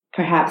you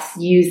perhaps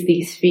use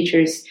these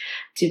features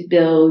to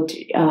build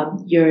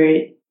your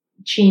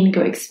gene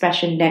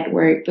co-expression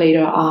network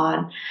later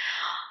on.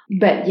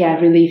 But yeah,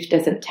 Relief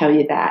doesn't tell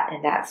you that,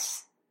 and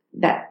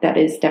that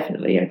is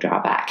definitely a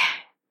drawback.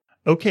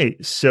 Okay,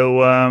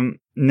 so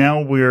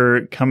now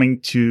we're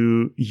coming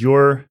to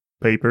your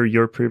paper,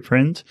 your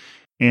preprint,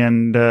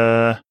 and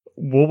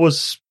what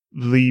was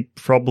the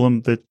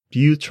problem that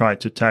you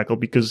tried to tackle?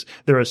 Because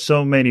there are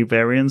so many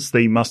variants,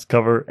 they must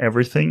cover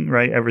everything,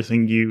 right?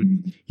 Everything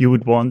you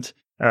would want.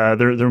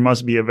 There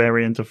must be a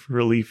variant of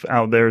Relief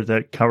out there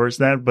that covers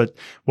that. But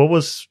what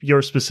was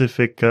your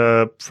specific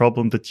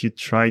problem that you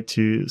tried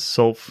to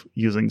solve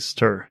using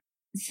STIR?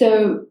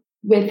 So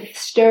with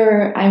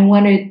STIR, I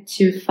wanted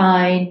to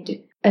find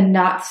a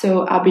not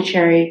so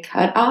arbitrary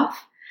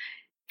cutoff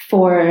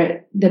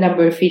for the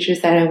number of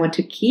features that I want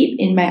to keep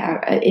in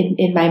my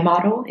in my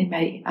model, in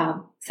my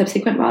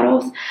subsequent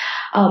models.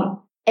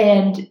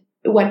 And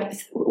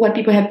what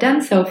people have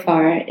done so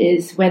far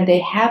is when they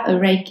have a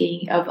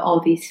ranking of all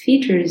these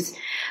features,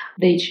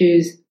 they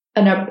choose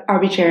an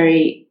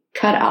arbitrary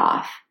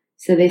cutoff.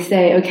 So they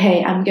say,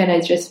 okay, I'm going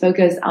to just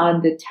focus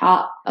on the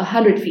top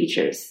 100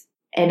 features,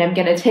 and I'm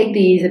going to take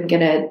these, I'm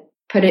going to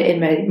put it in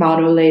my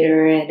model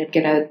later, and I'm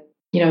going to,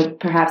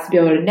 perhaps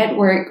build a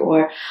network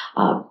or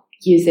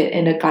use it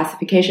in a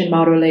classification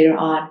model later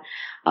on.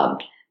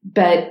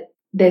 But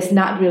there's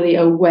not really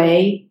a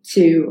way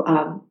to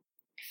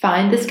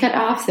find this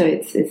cutoff, so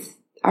it's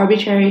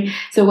arbitrary.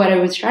 So what I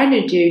was trying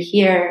to do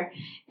here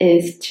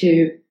is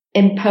to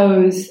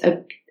impose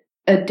a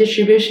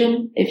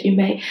distribution, if you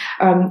may,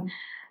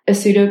 a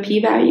pseudo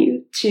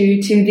p-value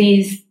to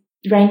these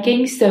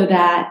rankings, so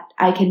that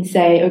I can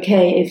say,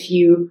 okay, if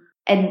you,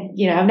 and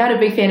I'm not a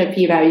big fan of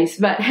p-values,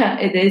 but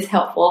it is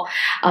helpful.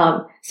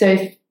 So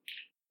if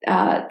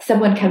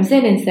someone comes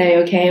in and say,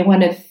 okay, I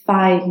want to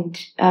find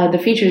the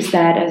features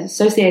that are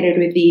associated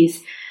with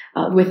these,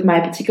 with my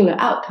particular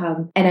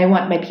outcome, and I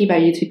want my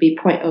p-value to be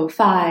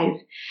 0.05,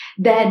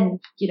 then,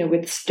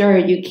 with STIR,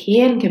 you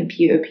can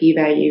compute a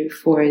p-value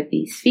for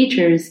these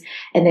features,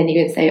 and then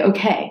you can say,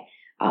 okay,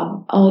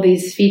 all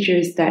these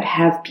features that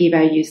have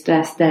p-values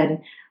less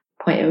than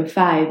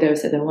 0.05,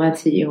 those are the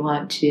ones that you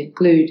want to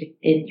include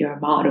in your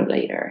model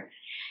later.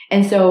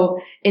 And so,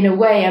 in a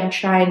way, I'm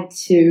trying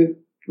to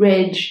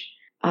bridge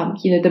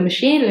the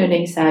machine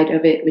learning side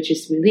of it, which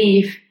is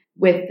relief,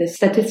 with the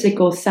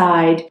statistical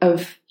side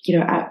of,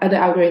 other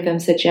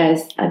algorithms such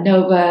as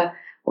ANOVA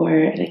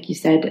or, like you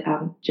said,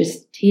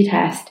 just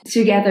t-test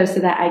together, so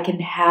that I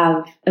can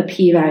have a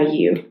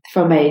p-value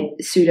from a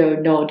pseudo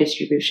null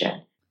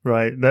distribution.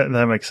 Right,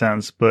 that makes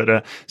sense.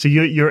 But so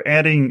you're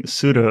adding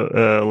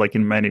pseudo like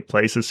in many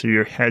places, so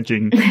you're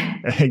hedging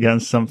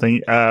against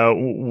something.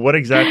 What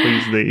exactly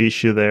is the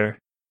issue there?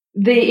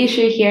 The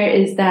issue here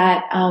is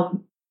that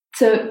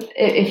so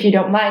if you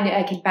don't mind,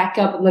 I can back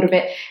up a little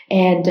bit.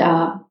 And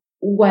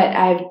what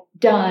I've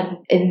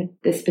done in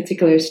this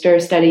particular STIR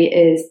study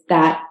is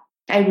that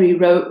I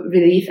rewrote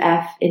relief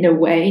F in a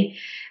way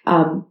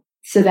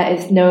so that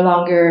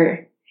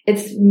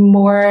it's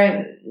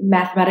more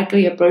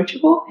mathematically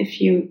approachable, if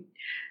you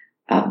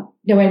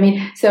know what I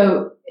mean.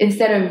 So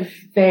instead of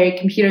very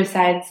computer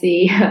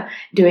sciencey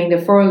doing the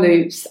for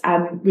loops,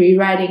 I'm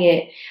rewriting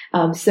it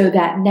so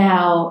that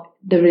now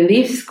the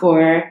relief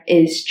score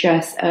is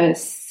just a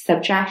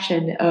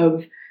subtraction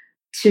of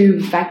two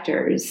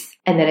vectors,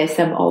 and then I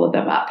sum all of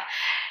them up.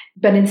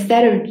 But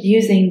instead of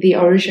using the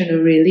original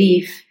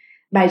relief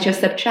by just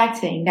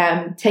subtracting, now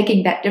I'm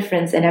taking that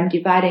difference and I'm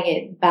dividing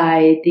it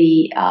by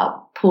the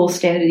pool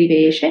standard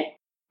deviation,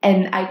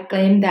 and I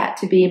claim that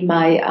to be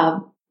my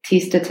t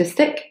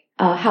statistic.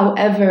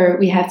 However,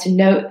 we have to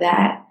note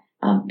that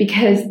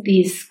because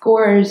these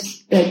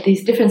scores,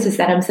 these differences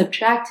that I'm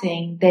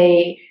subtracting,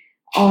 they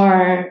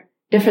are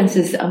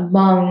differences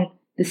among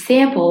the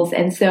samples,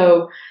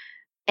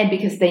 and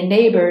because they're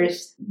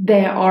neighbors,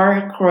 there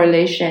are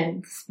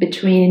correlations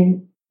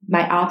between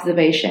my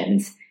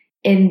observations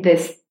in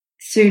this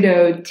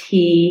pseudo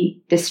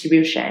t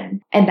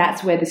distribution, and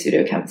that's where the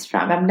pseudo comes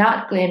from. I'm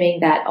not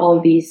claiming that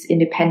all these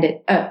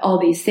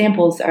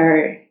samples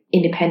are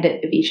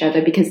independent of each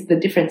other, because the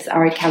difference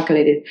are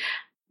calculated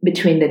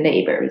between the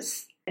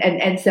neighbors,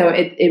 and so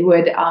it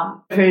would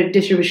for a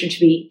distribution to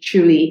be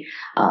truly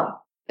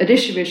a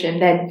distribution,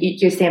 then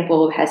your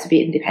sample has to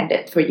be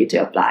independent for you to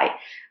apply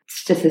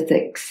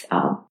statistics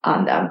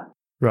on them.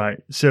 Right.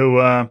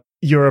 So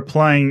you're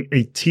applying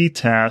a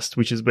t-test,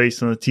 which is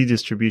based on a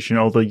t-distribution,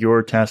 although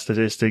your test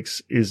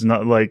statistics is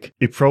not like,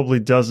 it probably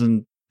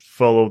doesn't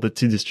follow the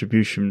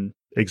t-distribution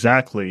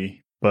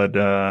exactly, but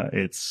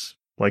it's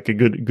like a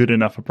good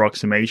enough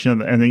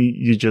approximation. And then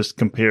you just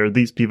compare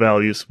these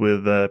p-values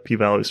with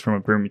p-values from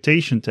a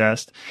permutation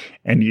test,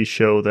 and you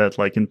show that,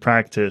 like, in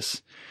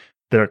practice,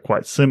 they're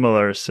quite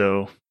similar,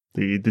 so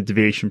the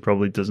deviation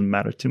probably doesn't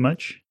matter too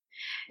much.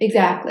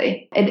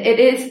 Exactly. It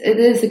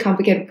is a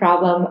complicated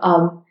problem.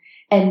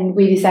 And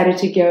we decided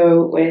to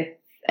go with,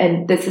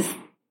 and this is,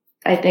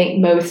 I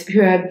think most who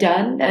have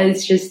done,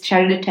 is just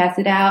trying to test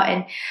it out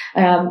and,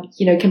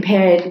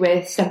 compare it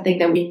with something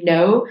that we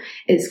know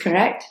is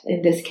correct.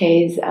 In this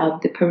case,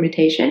 the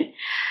permutation.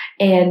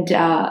 And,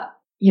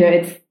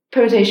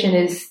 permutation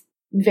is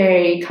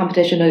very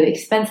computationally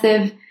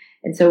expensive.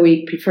 And so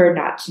we prefer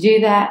not to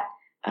do that.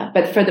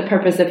 But for the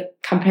purpose of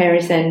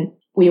comparison,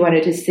 we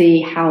wanted to see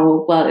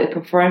how well it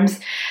performs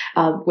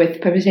with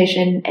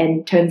permutation,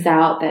 and turns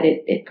out that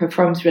it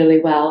performs really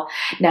well.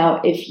 Now,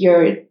 if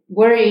you're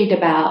worried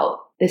about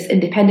this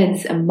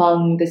independence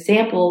among the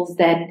samples,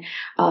 then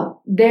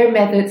there are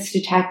methods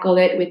to tackle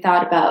it. We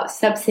thought about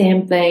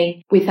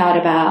subsampling. We thought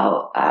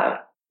about,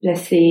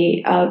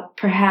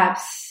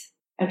 perhaps,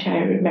 I'm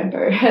trying to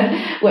remember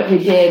what we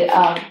did.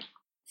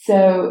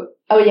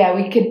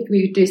 We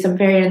could do some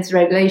variance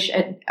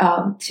regulation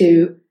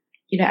to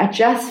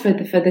adjust for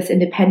this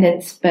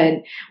independence.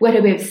 But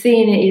what we've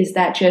seen is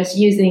that just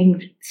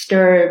using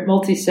STIR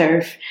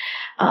multi-surf,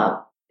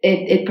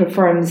 it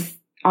performs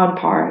on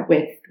par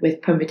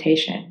with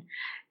permutation.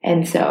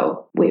 And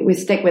so we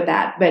stick with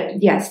that.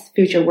 But yes,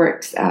 future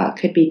works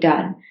could be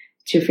done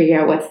to figure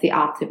out what's the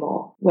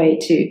optimal way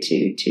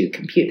to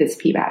compute this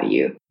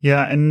p-value.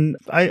 Yeah, and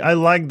I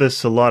like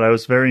this a lot. I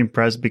was very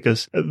impressed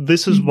because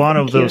this is one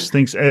of those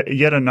things,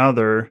 yet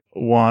another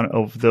one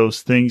of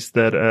those things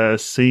that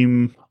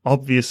seem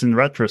obvious in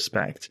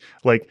retrospect.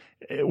 Like,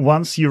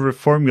 once you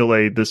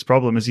reformulate this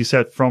problem, as you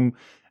said,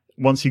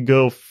 once you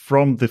go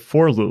from the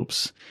for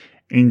loops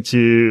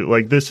into,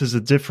 like, this is a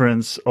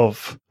difference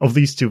of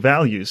these two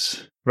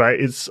values, right?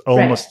 It's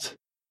almost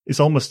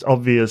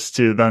obvious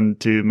to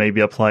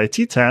maybe apply a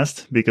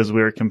t-test because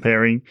we're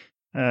comparing,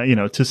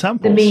 two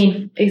samples. The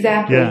mean,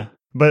 exactly. Yeah,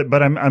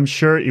 but I'm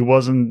sure it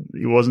wasn't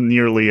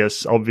nearly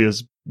as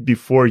obvious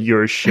before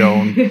you're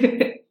shown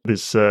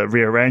this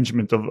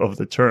rearrangement of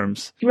the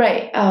terms.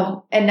 Right.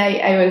 And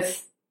I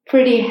was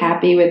pretty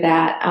happy with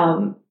that.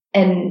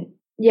 And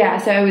yeah,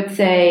 so I would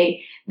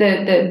say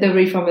the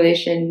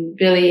reformulation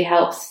really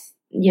helps,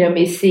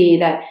 me see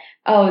that,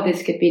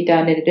 this could be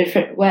done in a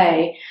different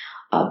way.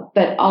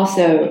 But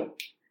also,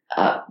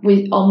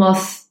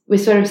 we're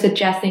sort of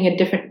suggesting a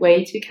different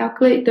way to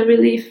calculate the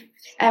relief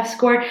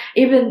F-score,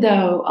 even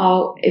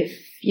though, if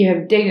you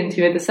have dig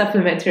into it, the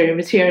supplementary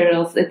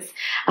materials, it's,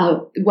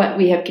 what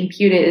we have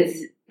computed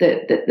is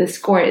the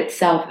score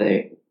itself,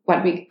 or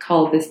what we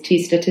call this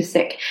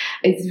t-statistic.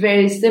 It's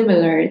very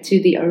similar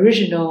to the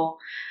original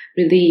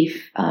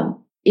relief,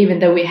 even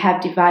though we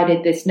have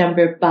divided this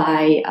number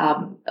by,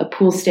 a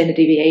pool standard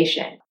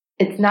deviation.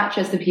 It's not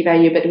just the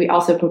p-value, but we're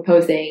also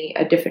proposing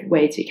a different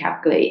way to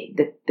calculate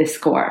the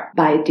score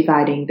by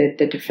dividing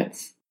the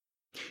difference.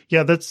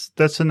 Yeah,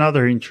 that's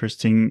another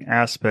interesting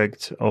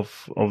aspect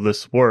of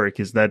this work,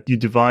 is that you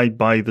divide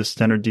by the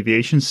standard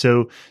deviation.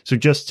 So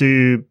just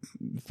to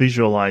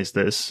visualize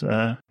this,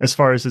 as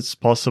far as it's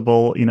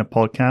possible in a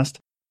podcast,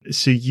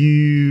 so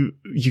you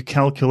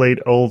calculate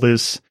all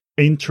this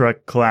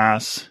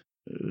intra-class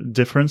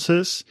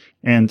differences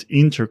and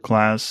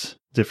inter-class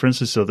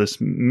differences, so there's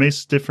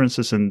miss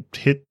differences and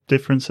hit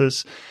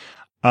differences,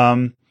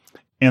 and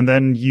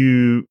then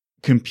you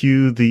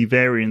compute the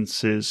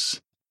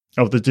variances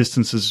of the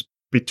distances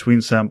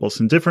between samples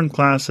in different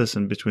classes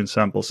and between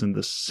samples in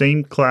the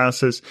same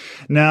classes.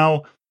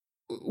 Now,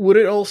 would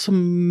it also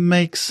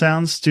make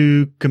sense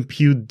to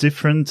compute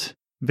different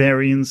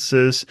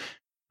variances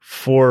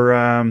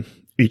for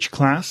each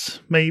class,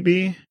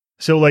 maybe?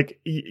 So, like,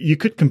 you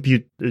could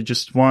compute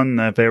just one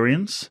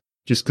variance,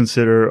 just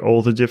consider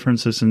all the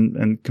differences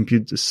and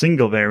compute a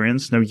single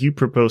variance. Now, you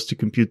propose to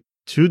compute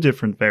two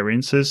different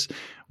variances,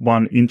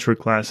 one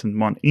intra-class and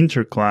one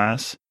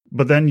interclass.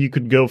 But then you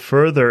could go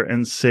further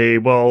and say,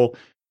 well,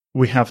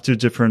 we have two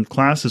different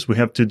classes, we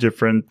have two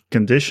different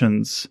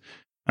conditions.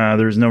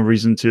 There's no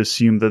reason to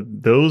assume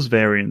that those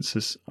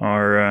variances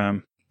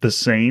are the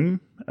same.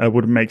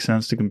 Would it make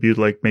sense to compute,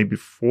 like, maybe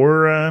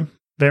four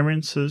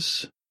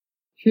variances?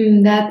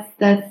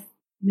 That's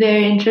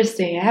very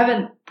interesting. I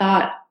haven't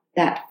thought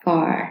that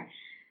far.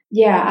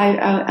 Yeah,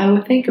 I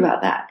would think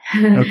about that.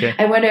 Okay.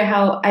 I wonder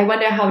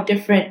how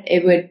different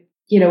it would,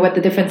 what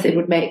the difference it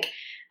would make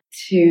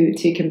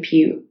to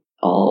compute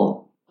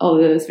all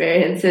those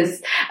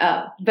variances.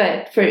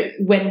 But for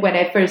when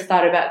I first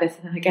thought about this,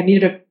 like, I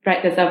needed to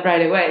write this up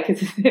right away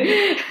because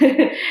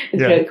it's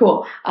really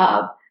cool.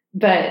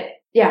 But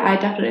yeah, I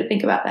definitely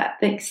think about that.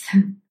 Thanks.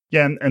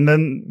 Yeah, and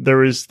then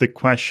there is the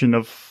question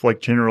of, like,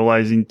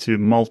 generalizing to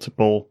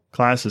multiple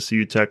classes. So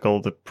you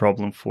tackle the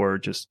problem for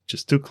just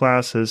two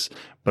classes.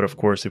 But of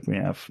course, if we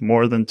have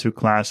more than two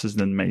classes,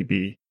 then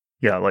maybe,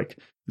 like,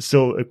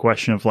 still a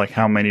question of, like,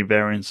 how many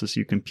variances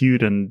you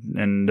compute,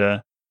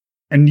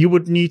 and you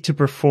would need to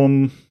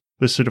perform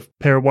the sort of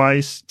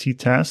pairwise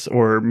t-test,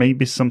 or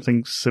maybe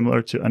something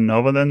similar to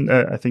ANOVA then.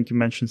 I think you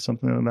mentioned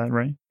something like that,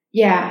 right?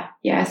 Yeah.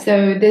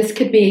 So this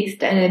could be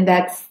extended.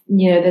 That's,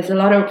 there's a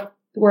lot of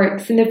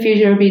works in the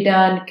future will be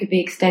done, could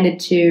be extended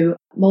to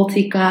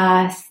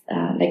multi-class,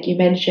 like you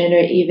mentioned,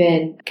 or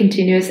even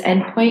continuous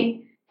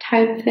endpoint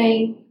type of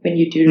thing when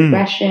you do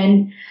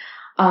regression.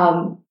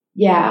 So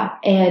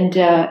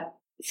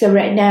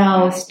right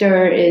now,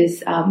 STIR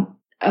is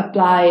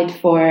applied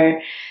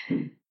for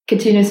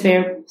continuous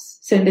variables.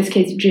 So in this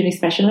case, gene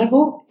expression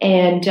level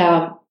and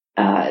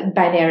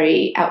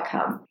binary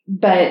outcome.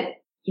 But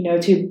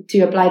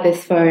to apply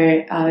this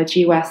for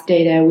GWAS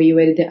data, we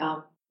would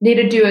need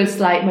to do a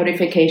slight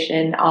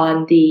modification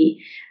on the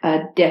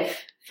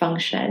diff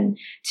function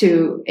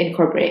to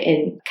incorporate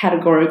in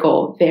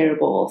categorical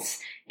variables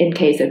in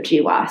case of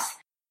GWAS.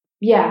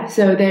 Yeah,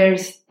 so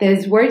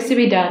there's work to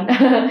be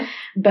done,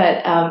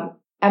 but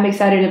I'm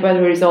excited about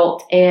the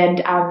result,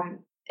 and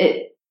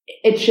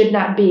it should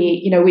not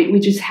be, we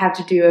just have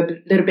to do a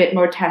little bit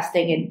more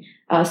testing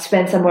and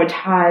spend some more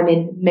time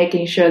in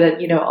making sure that,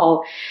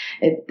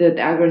 the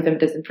algorithm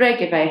doesn't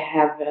break if I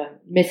have a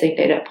missing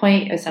data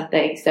point or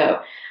something. So,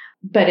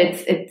 but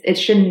it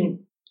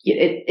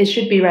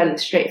should be rather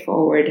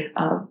straightforward.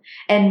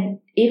 And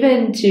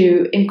even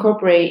to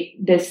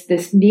incorporate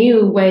this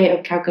new way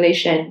of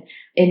calculation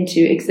into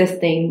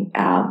existing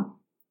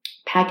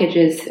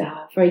packages.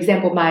 For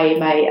example, my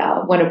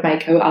one of my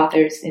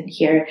co-authors in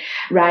here,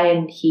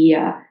 Ryan, he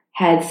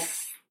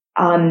has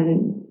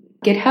on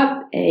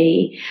GitHub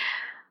a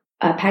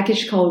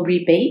package called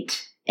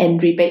Rebate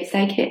and Rebate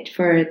Scikit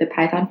for the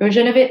Python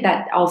version of it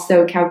that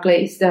also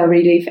calculates the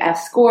relief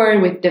F score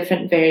with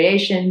different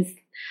variations.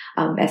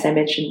 As I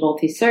mentioned,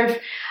 multi-surf.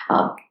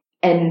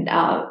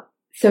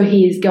 So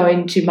he's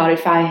going to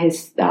modify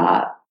his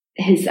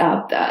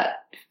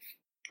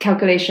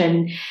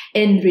calculation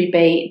in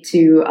Rebate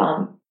to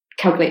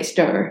calculate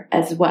stir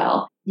as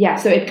well. Yeah,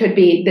 so it could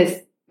be, this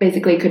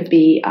basically could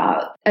be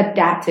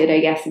adapted,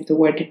 I guess is the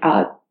word,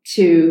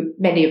 to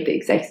many of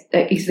the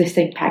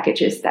existing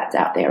packages that's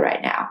out there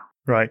right now.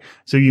 Right.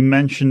 So you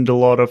mentioned a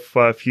lot of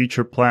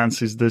future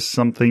plans. Is this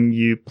something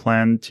you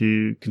plan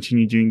to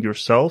continue doing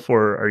yourself,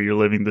 or are you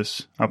leaving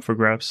this up for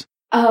grabs?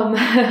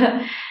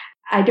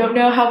 I don't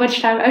know how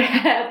much time I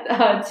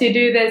have to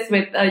do this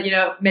with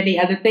many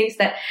other things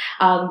that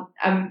I'm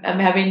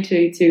having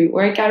to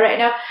work out right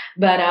now.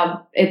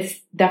 But it's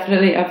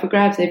definitely up for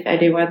grabs if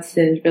anyone's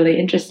really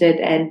interested.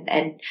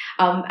 And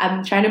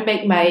I'm trying to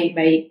make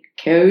my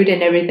code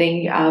and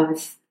everything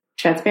as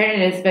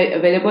transparent and as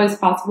available as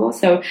possible.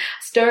 So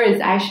Stir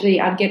is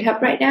actually on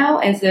GitHub right now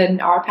as an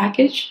R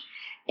package.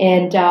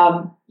 And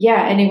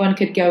anyone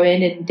could go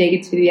in and dig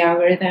into the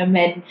algorithm.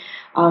 And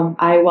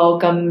I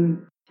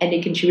welcome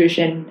any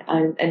contribution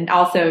and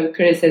also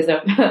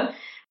criticism.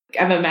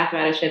 I'm a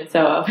mathematician,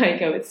 so my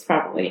code is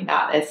probably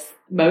not as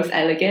most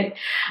elegant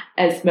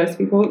as most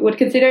people would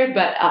consider.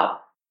 But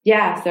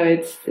so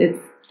it's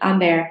on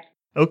there.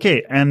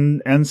 Okay,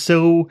 and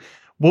so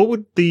what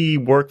would the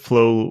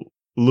workflow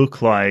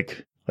look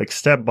like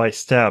step by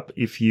step,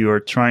 if you are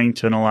trying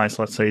to analyze,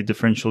 let's say, a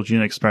differential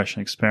gene expression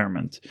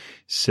experiment?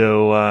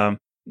 So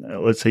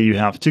let's say you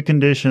have two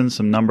conditions,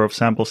 some number of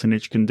samples in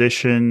each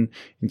condition,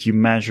 and you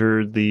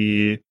measure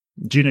the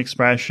gene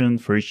expression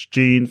for each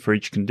gene, for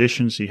each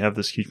condition. So you have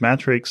this huge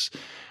matrix.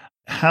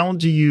 How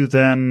do you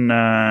then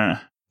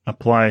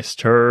apply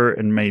stir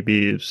and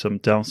maybe some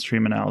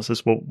downstream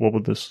analysis? What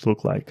would this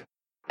look like?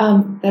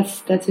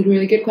 That's a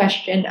really good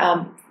question.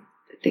 I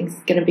think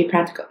it's going to be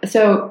practical.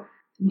 So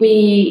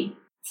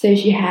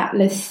if you have,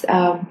 let's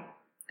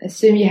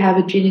assume you have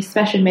a gene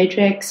expression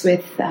matrix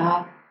with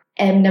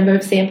M number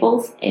of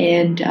samples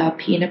and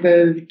P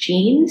number of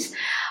genes,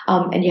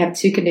 and you have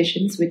two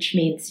conditions, which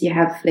means you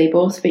have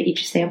labels for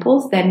each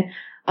samples. Then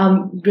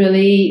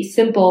really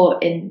simple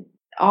in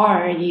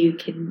R, you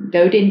can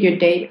load in your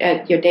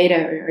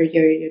data or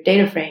your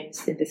data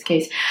frames in this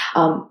case,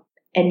 and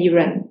you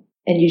run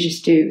and you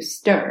just do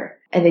stir.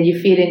 And then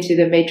you feed into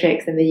the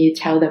matrix and then you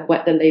tell them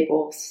what the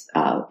labels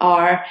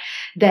are.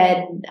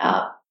 Then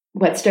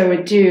what Stir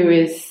would do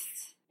is,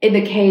 in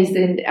the case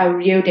in a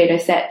real data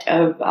set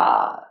of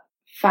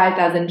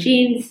 5,000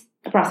 genes,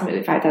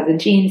 approximately 5,000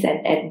 genes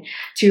and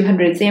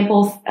 200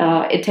 samples,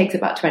 it takes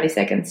about 20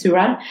 seconds to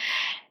run.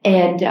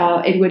 And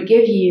it would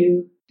give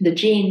you the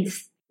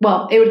genes.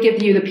 Well, it would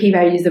give you the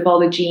p-values of all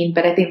the genes,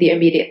 but I think the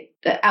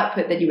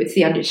output that you would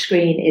see on your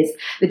screen is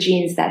the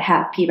genes that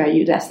have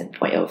p-value less than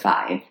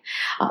 0.05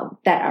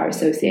 that are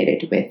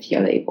associated with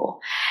your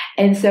label.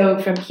 And so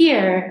from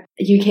here,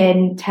 you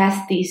can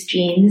test these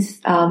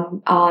genes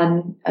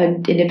on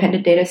an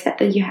independent data set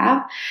that you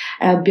have,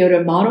 build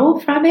a model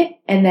from it,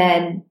 and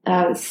then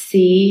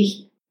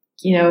see,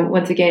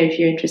 once again, if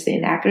you're interested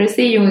in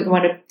accuracy, you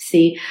want to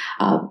see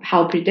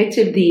how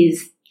predictive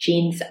these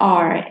genes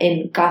are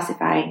in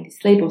classifying these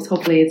labels.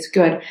 Hopefully it's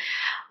good.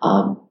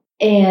 Or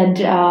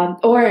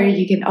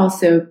you can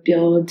also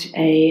build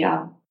a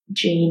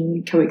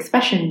gene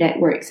co-expression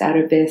networks out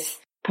of this,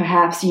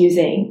 perhaps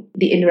using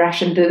the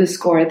interaction to the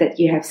score that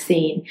you have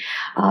seen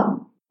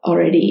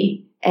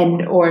already,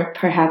 or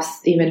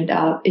perhaps even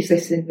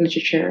existing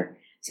literature.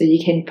 So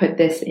you can put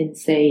this in,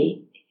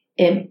 say,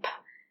 IMP.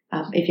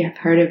 If you have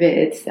heard of it,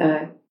 it's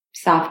a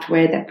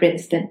software that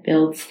Princeton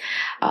builds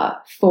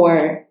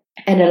for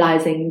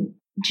analyzing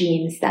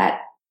genes that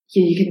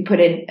you can put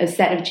in a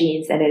set of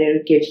genes and then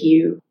it'll give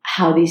you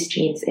how these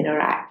genes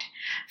interact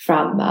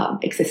from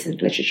existing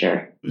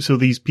literature. So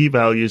these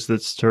p-values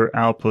that Stir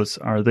outputs,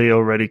 are they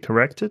already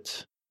corrected?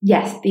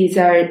 Yes, these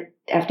are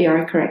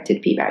FDR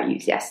corrected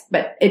p-values, yes.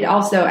 But it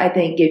also, I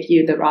think, gives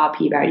you the raw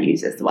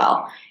p-values as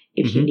well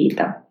if you need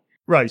them.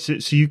 Right.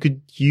 So you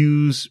could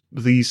use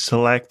these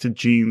selected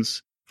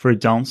genes for a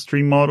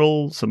downstream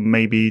model, so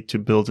maybe to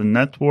build a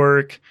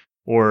network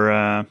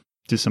or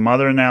do some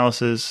other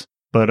analysis.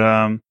 But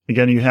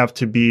again, you have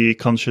to be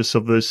conscious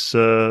of this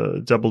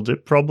double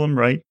dip problem,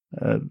 right?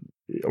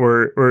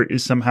 Or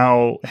is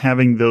somehow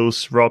having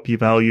those raw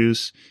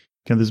p-values,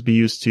 can this be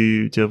used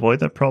to avoid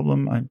that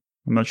problem? I'm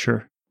not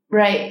sure.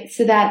 Right.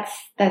 So that's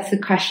the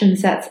question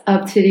that's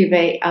up to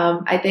debate.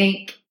 I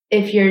think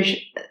if you're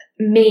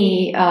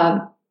me,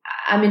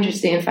 I'm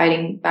interested in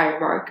finding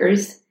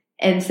biomarkers.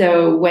 And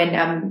so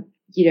when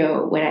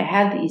when I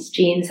have these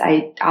genes,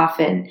 I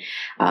often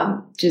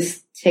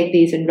just take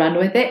these and run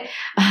with it.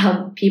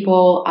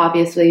 People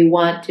obviously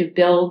want to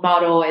build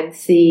model and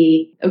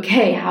see,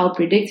 okay, how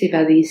predictive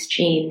are these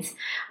genes?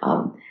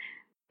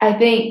 I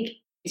think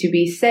to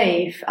be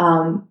safe,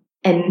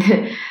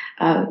 and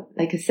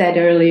like I said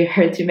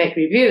earlier, to make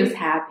reviewers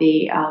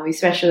happy,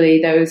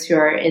 especially those who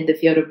are in the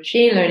field of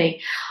machine learning,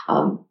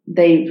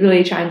 they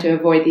really trying to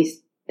avoid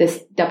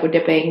this double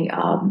dipping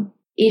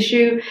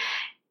issue,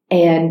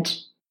 and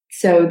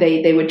so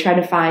they would try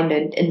to find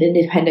an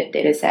independent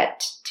data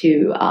set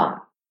to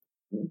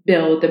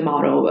build the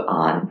model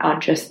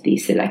on just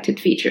these selected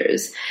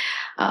features,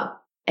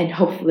 and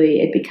hopefully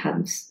it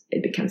becomes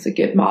a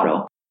good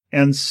model.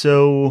 And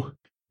so,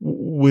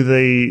 with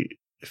a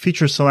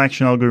feature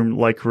selection algorithm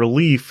like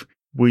Relief,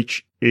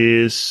 which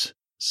is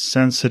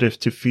sensitive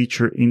to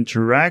feature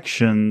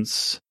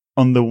interactions,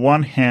 on the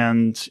one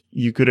hand,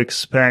 you could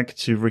expect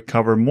to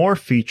recover more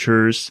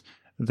features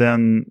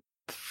than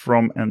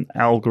from an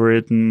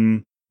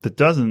algorithm that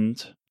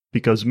doesn't,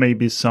 because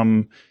maybe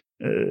some,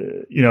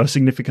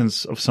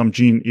 significance of some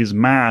gene is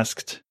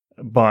masked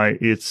by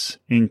its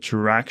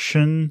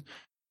interaction.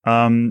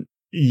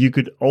 You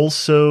could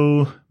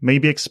also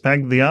maybe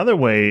expect the other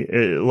way,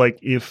 like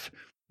if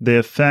the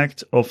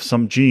effect of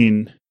some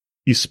gene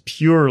is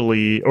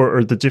purely,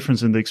 or the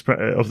difference in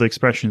of the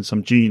expression in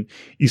some gene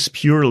is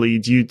purely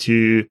due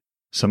to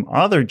some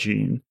other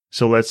gene.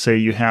 So let's say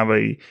you have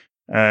a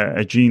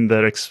gene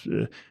that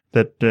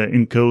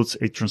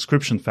encodes a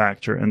transcription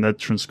factor, and that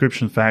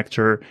transcription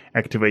factor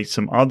activates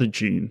some other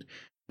gene.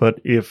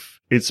 But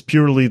if it's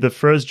purely the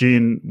first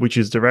gene, which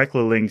is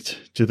directly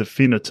linked to the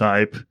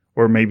phenotype,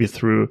 or maybe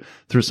through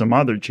some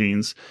other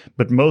genes,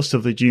 but most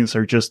of the genes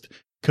are just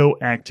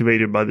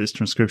co-activated by this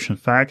transcription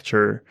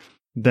factor,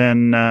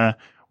 then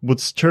would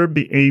STIR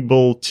be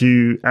able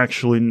to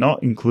actually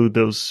not include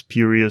those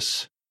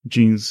spurious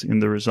genes in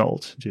the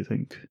result, do you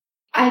think?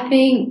 I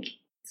think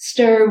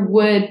STIR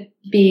would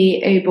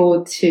be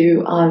able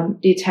to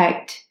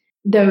detect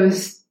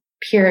those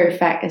pure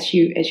effects as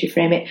you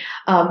frame it.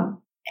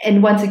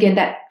 And once again,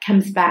 that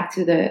comes back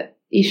to the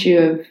issue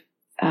of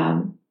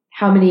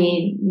how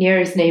many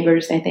nearest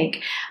neighbors, I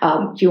think,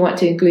 you want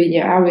to include in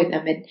your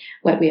algorithm. And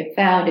what we have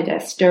found is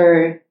that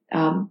STIR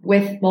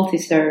with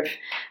multi-serve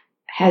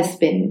has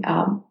been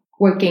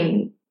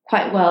working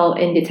quite well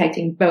in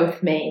detecting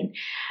both main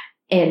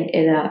and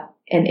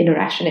an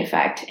interaction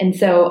effect. And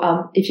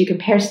so if you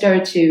compare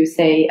STIR to,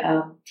 say,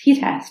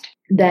 t-test,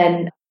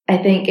 then I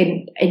think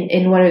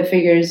in one of the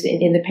figures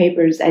in the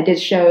papers, I did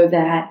show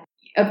that,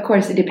 of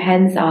course, it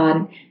depends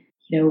on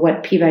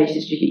what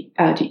p-values you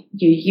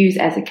use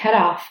as a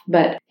cutoff,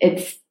 but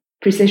its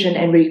precision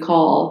and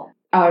recall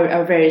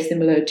are very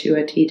similar to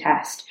a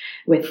t-test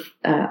with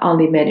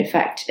only main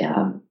effect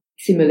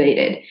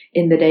simulated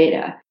in the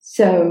data.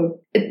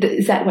 So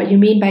is that what you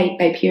mean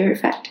by pure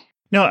effect?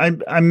 No,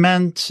 I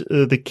meant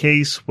the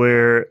case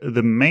where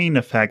the main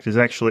effect is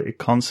actually a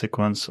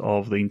consequence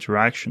of the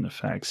interaction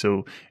effect.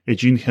 So a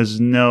gene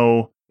has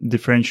no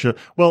differential,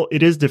 well,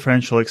 it is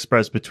differential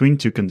expressed between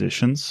two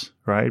conditions,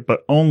 right?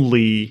 But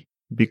only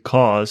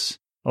because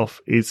of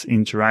its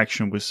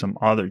interaction with some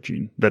other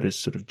gene that is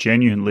sort of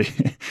genuinely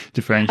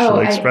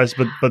differentially expressed.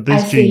 But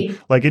this gene,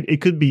 like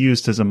it could be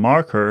used as a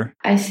marker.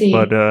 I see.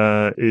 But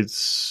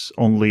it's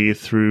only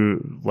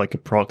through like a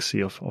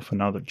proxy of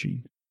another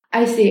gene.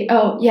 I see.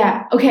 Oh,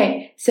 yeah.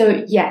 Okay.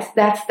 So yes,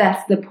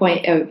 that's the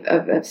point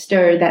of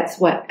STIR. That's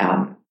what,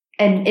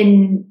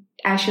 and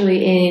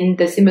actually in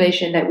the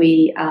simulation that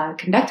we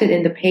conducted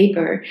in the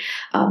paper,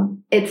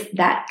 it's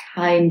that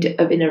kind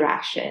of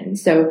interaction.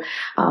 So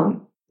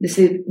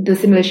the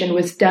simulation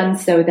was done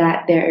so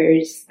that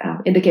there's,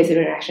 in the case of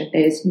interaction,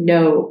 there's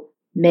no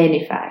main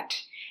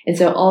effect. And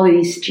so all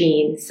these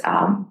genes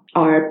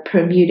are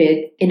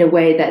permuted in a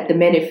way that the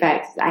main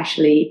effect is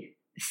actually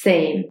the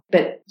same,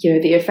 but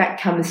the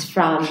effect comes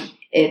from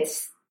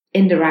its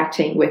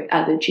interacting with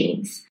other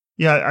genes.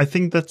 Yeah, I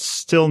think that's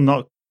still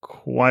not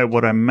quite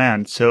what I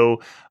meant.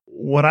 So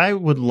what I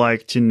would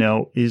like to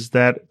know is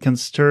that can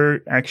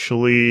STIR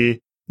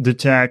actually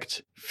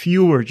detect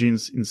fewer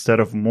genes instead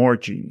of more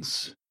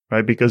genes,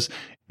 right? Because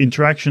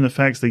interaction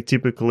effects, they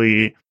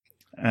typically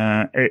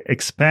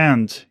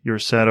expand your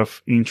set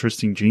of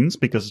interesting genes,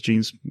 because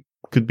genes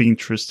could be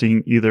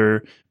interesting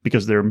either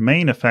because they're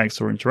main effects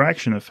or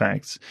interaction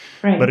effects.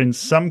 Right. But in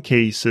some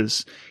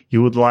cases,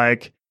 you would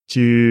like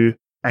to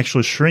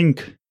actually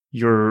shrink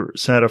your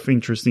set of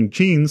interesting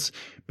genes,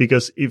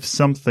 because if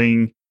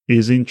something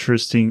is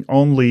interesting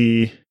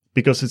only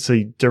because it's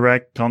a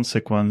direct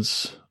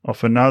consequence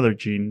of another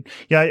gene.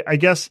 Yeah, I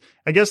guess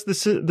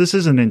this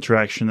is an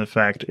interaction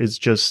effect. It's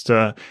just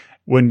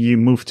when you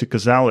move to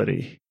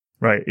causality,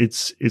 right?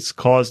 It's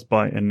caused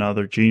by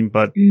another gene,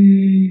 but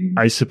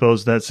I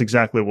suppose that's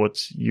exactly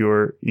what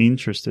you're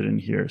interested in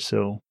here.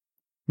 So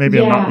maybe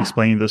I'm not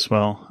explaining this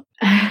well.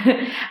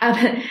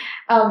 I'm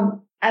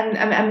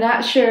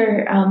not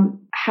sure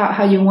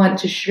how you want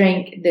to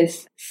shrink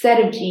this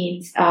set of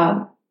genes.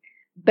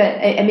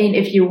 But I mean,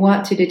 if you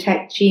want to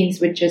detect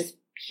genes with just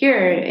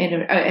pure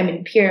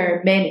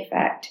main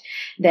effect,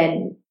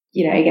 then,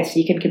 I guess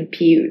you can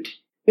compute,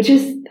 which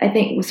is, I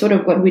think, sort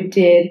of what we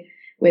did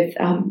with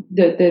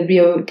the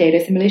real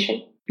data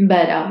simulation.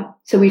 But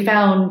so we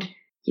found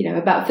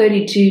about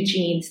 32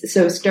 genes.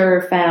 So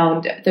STIR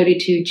found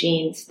 32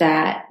 genes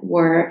that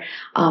were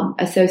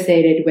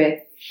associated with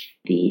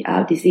the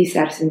disease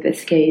status, in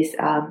this case,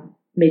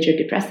 major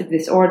depressive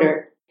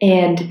disorder.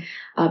 And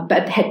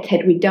but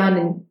had we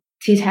done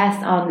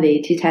t-test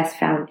only, t-test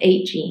found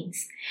 8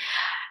 genes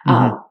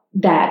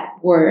that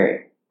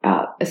were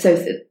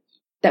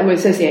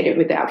associated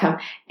with the outcome.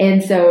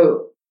 And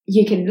so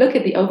you can look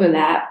at the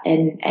overlap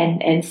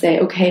and say,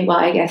 okay, well,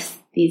 I guess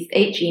these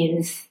 8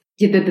 genes,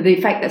 the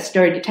effect that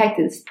STIR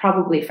detected is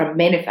probably from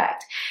main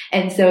effect.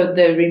 And so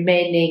the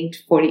remaining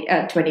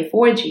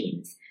 24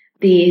 genes,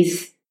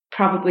 these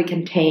probably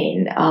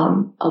contain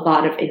a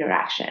lot of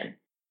interaction.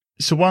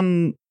 So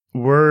one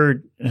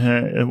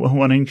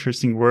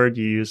interesting word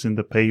you use in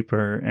the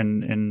paper,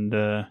 and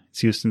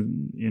it's used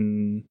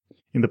in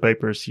the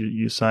papers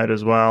you cite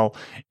as well,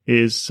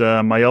 is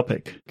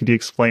myopic. Could you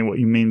explain what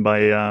you mean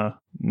by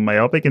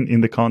myopic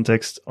in the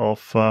context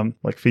of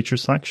feature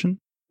selection?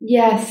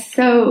 Yes.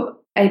 So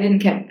I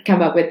didn't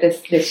come up with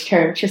this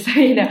term, just so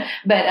you know,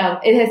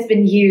 but it has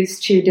been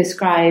used to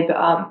describe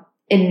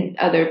in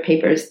other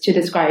papers to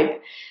describe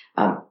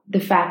the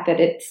fact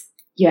that it's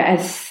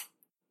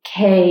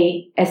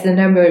as the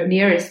number of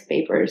nearest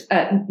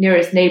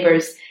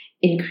neighbors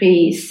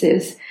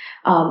increases,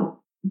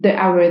 the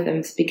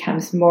algorithms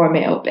becomes more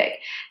myopic.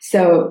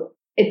 So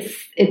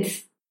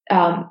it's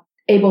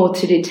able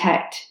to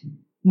detect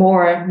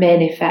more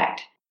main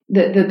effect.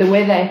 The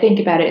way that I think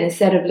about it,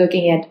 instead of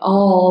looking at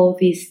all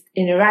these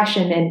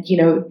interaction and,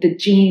 the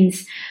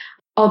genes,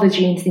 all the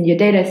genes in your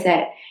data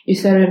set, you're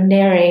sort of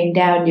narrowing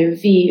down your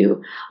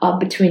view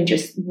between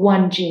just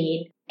one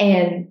gene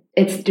and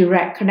its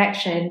direct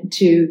connection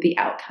to the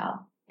outcome.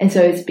 And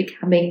so it's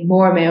becoming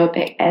more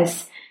myopic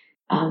as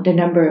the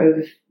number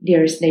of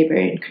nearest neighbor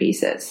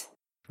increases.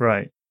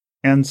 Right.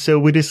 And so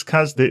we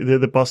discussed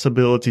the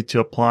possibility to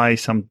apply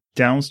some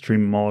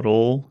downstream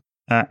model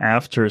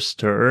after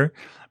STIR,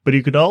 but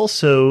you could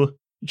also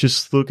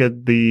just look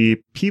at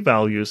the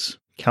p-values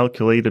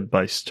calculated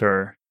by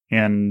STIR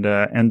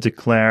and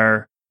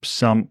declare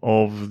some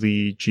of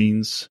the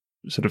genes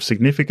sort of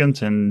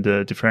significant and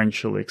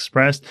differentially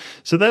expressed.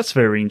 So that's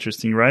very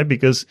interesting, right?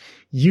 Because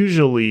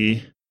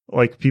usually,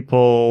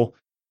 people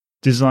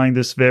design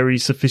this very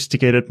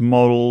sophisticated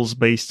models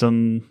based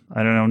on,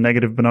 I don't know,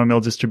 negative binomial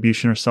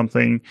distribution or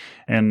something,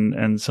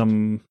 and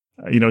some,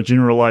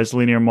 generalized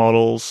linear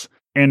models.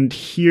 And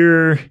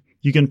here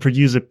you can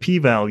produce a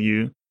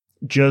p-value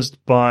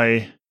just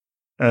by,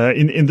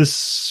 in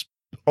this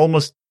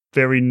almost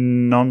very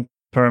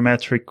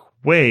non-parametric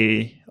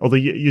way, although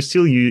you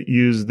still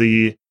use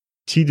the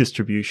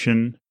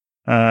t-distribution.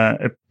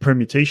 A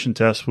permutation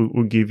test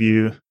will give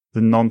you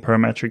the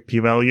non-parametric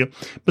p-value.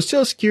 But still,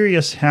 I was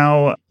curious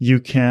how you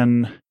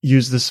can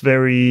use this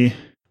very,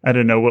 I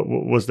don't know, what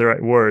was the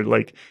right word,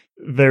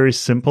 very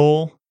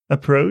simple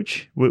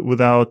approach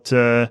without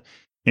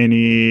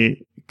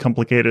any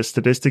complicated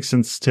statistics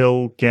and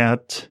still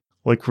get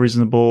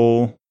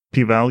reasonable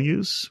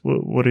p-values.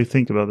 What do you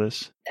think about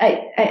this?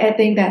 I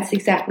think that's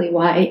exactly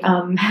why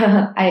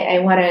I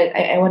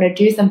want to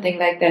do something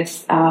like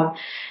this,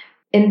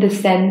 in the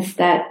sense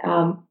that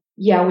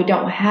we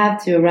don't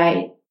have to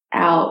write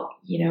out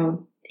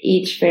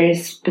each very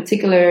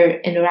particular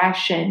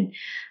interaction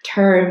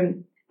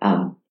term,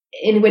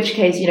 in which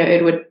case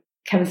it would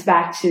comes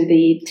back to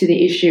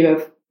the issue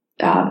of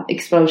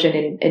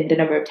explosion in the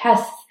number of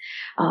tests,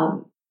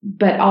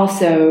 but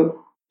also.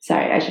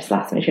 Sorry, I just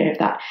lost my train of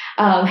thought.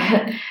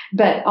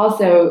 But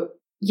also,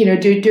 do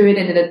it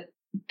in a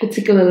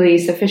particularly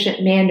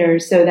sufficient manner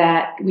so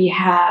that we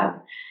have,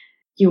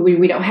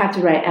 we don't have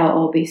to write out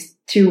all these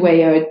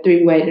 2-way or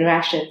 3-way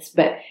interactions,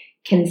 but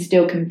can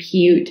still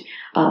compute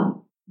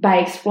by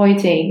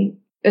exploiting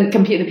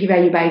compute the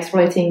p-value by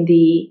exploiting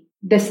the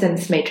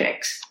distance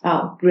matrix.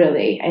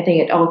 Really, I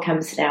think it all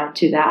comes down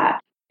to that.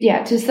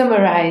 Yeah, to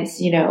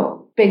summarize,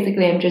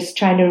 basically I'm just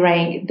trying to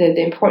rank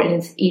the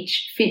importance of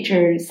each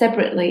feature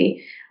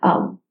separately,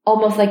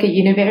 almost like a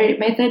univariate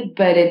method,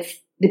 but it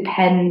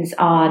depends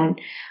on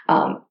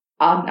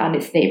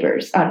its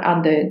neighbors,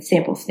 on the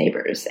sample's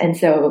neighbors. And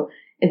so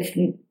it's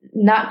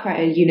not quite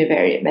a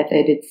univariate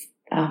method.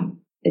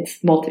 It's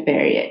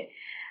multivariate.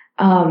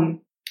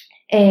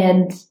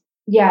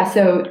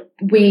 So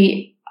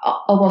we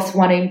almost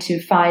wanting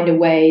to find a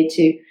way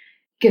to,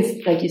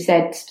 because like you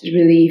said,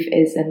 relief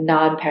is a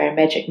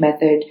non-parametric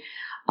method,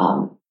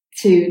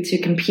 to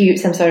compute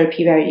some sort of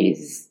p-value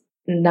is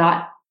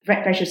not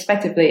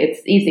retrospectively,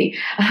 it's easy,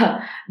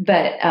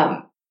 but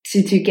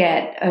to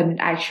get an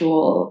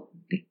actual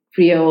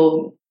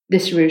real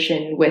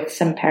distribution with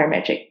some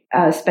parametric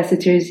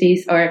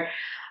specificities or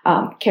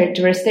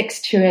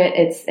characteristics to it,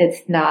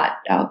 it's not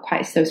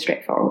quite so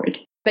straightforward.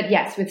 But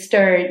yes, with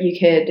STIR, you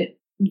could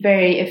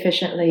very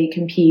efficiently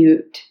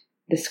compute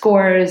the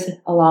scores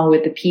along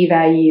with the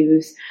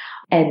p-values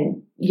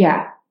and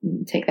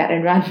take that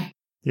and run.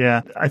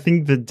 Yeah, I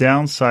think the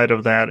downside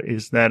of that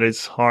is that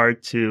it's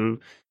hard to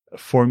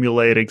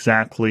formulate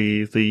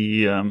exactly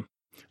the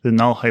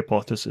null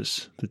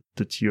hypothesis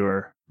that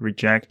you're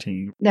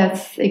rejecting.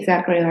 That's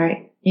exactly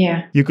right.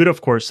 Yeah. You could,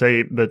 of course,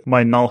 say that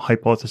my null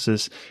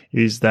hypothesis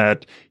is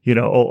that,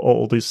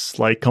 all these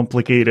like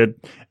complicated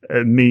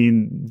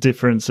mean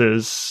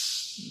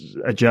differences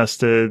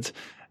adjusted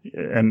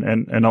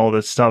and all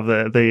that stuff,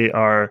 that they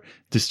are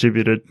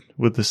distributed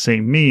with the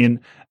same mean.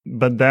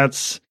 But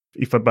that's,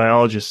 if a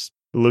biologist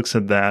looks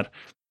at that,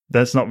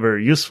 that's not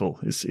very useful.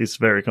 It's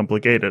very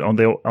complicated. On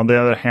the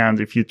other hand,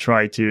 if you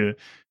try to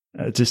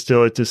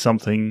distill it to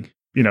something,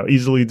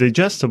 easily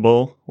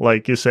digestible,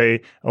 like you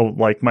say,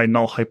 like my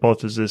null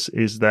hypothesis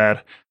is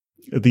that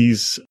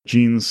these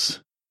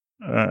genes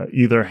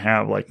either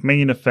have like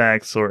main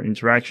effects or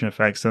interaction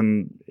effects,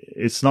 and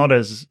it's not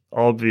as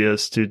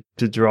obvious to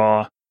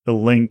draw a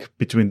link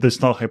between this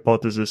null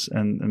hypothesis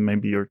and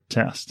maybe your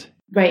test.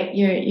 Right,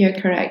 you're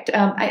correct.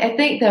 I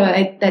think though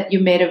that you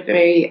made a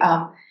very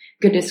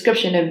good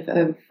description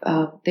of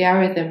the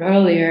algorithm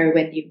earlier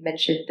when you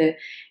mentioned the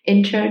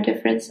inter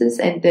differences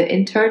and the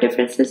inter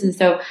differences, and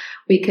so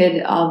we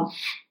could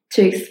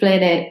to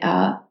explain it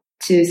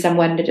to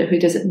someone who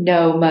doesn't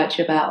know much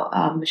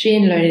about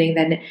machine learning,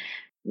 then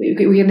we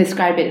can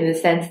describe it in the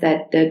sense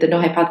that the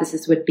null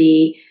hypothesis would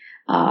be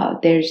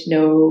there's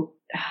no,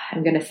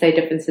 I'm going to say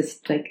differences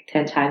like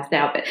 10 times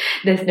now, but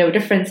there's no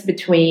difference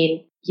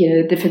between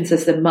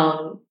differences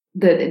among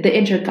the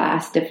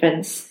interclass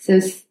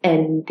differences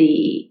and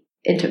the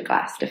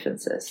interclass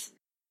differences.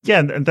 Yeah,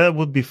 and that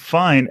would be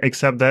fine,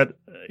 except that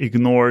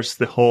ignores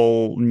the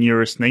whole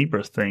nearest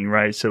neighbor thing,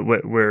 right? So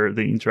where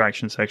the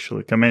interactions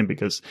actually come in,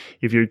 because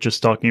if you're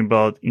just talking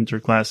about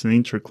interclass and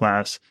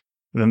interclass,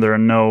 then there are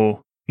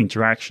no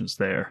interactions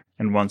there.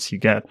 And once you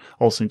get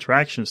also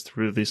interactions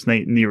through these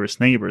nearest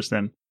neighbors,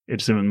 then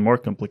it's even more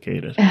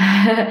complicated.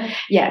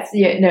 Yes,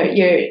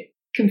 you're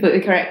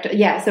completely correct.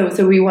 Yeah,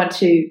 so we want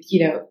to,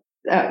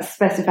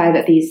 specify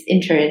that these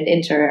inter and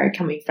inter are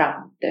coming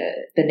from the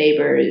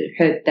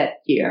neighborhood that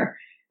you're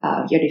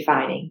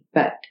defining.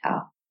 But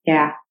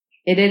yeah,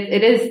 it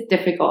is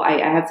difficult. I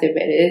have to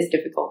admit, it is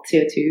difficult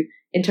to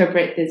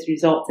interpret these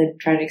results and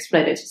try to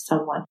explain it to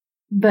someone.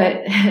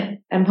 But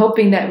I'm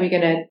hoping that we're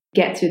gonna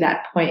get to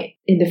that point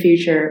in the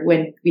future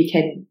when we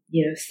can,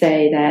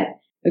 say that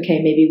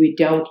okay, maybe we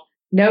don't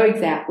know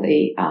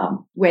exactly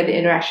where the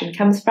interaction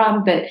comes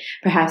from, but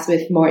perhaps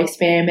with more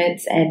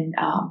experiments and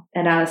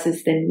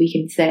analysis, then we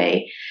can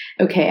say,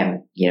 okay,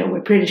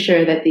 we're pretty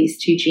sure that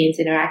these two genes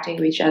interacting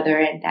with each other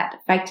and that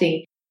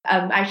affecting.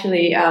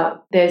 Actually,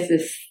 there's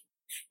this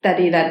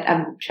study that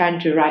I'm trying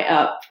to write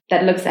up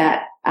that looks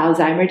at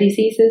Alzheimer's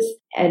diseases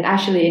and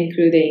actually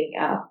including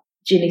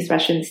gene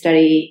expression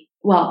study,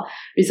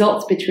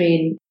 results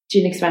between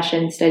gene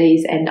expression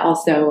studies and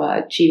also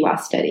a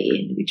GWAS study,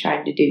 and we're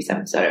trying to do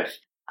some sort of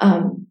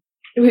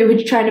we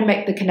were trying to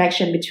make the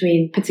connection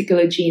between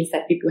particular genes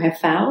that people have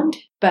found,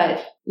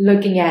 but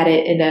looking at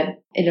it in an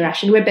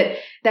interaction way. But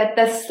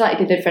that's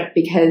slightly different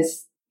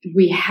because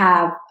we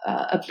have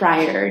a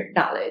prior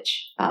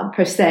knowledge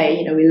per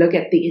se. We look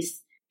at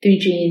these three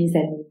genes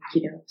and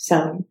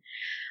some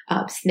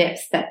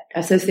SNPs that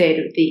are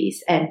associated with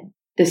these, and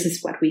this is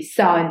what we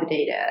saw in the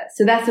data.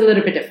 So that's a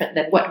little bit different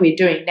than what we're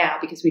doing now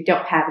because we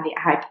don't have any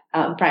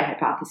prior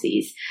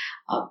hypotheses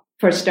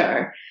for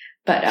STIR.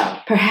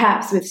 But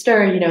perhaps with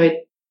STIR,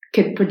 it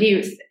could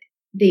produce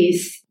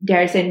these, dare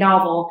I say,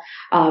 novel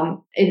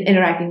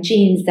interacting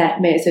genes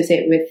that may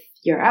associate with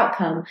your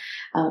outcome.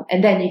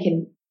 And then you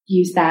can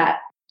use that.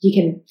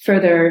 You can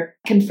further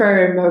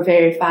confirm or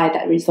verify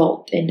that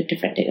result in a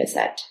different data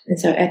set. And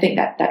so I think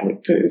that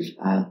would prove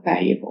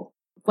valuable.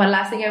 One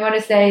last thing I want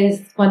to say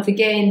is, once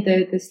again,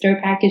 the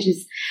STIR package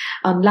is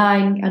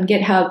online on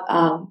GitHub.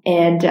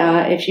 And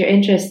if you're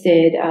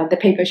interested, the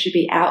paper should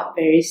be out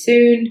very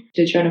soon,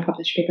 the journal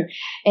published paper.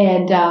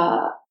 And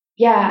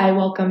I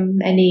welcome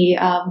any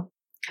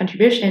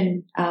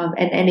contribution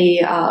and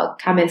any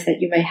comments that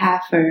you may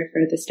have for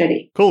the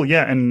study. Cool,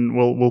 yeah, and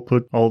we'll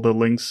put all the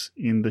links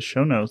in the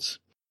show notes.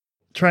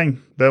 Trang,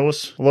 that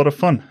was a lot of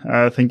fun.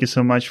 Thank you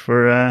so much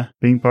for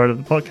being part of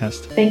the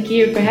podcast. Thank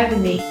you for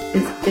having me.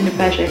 It's been a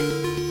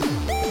pleasure.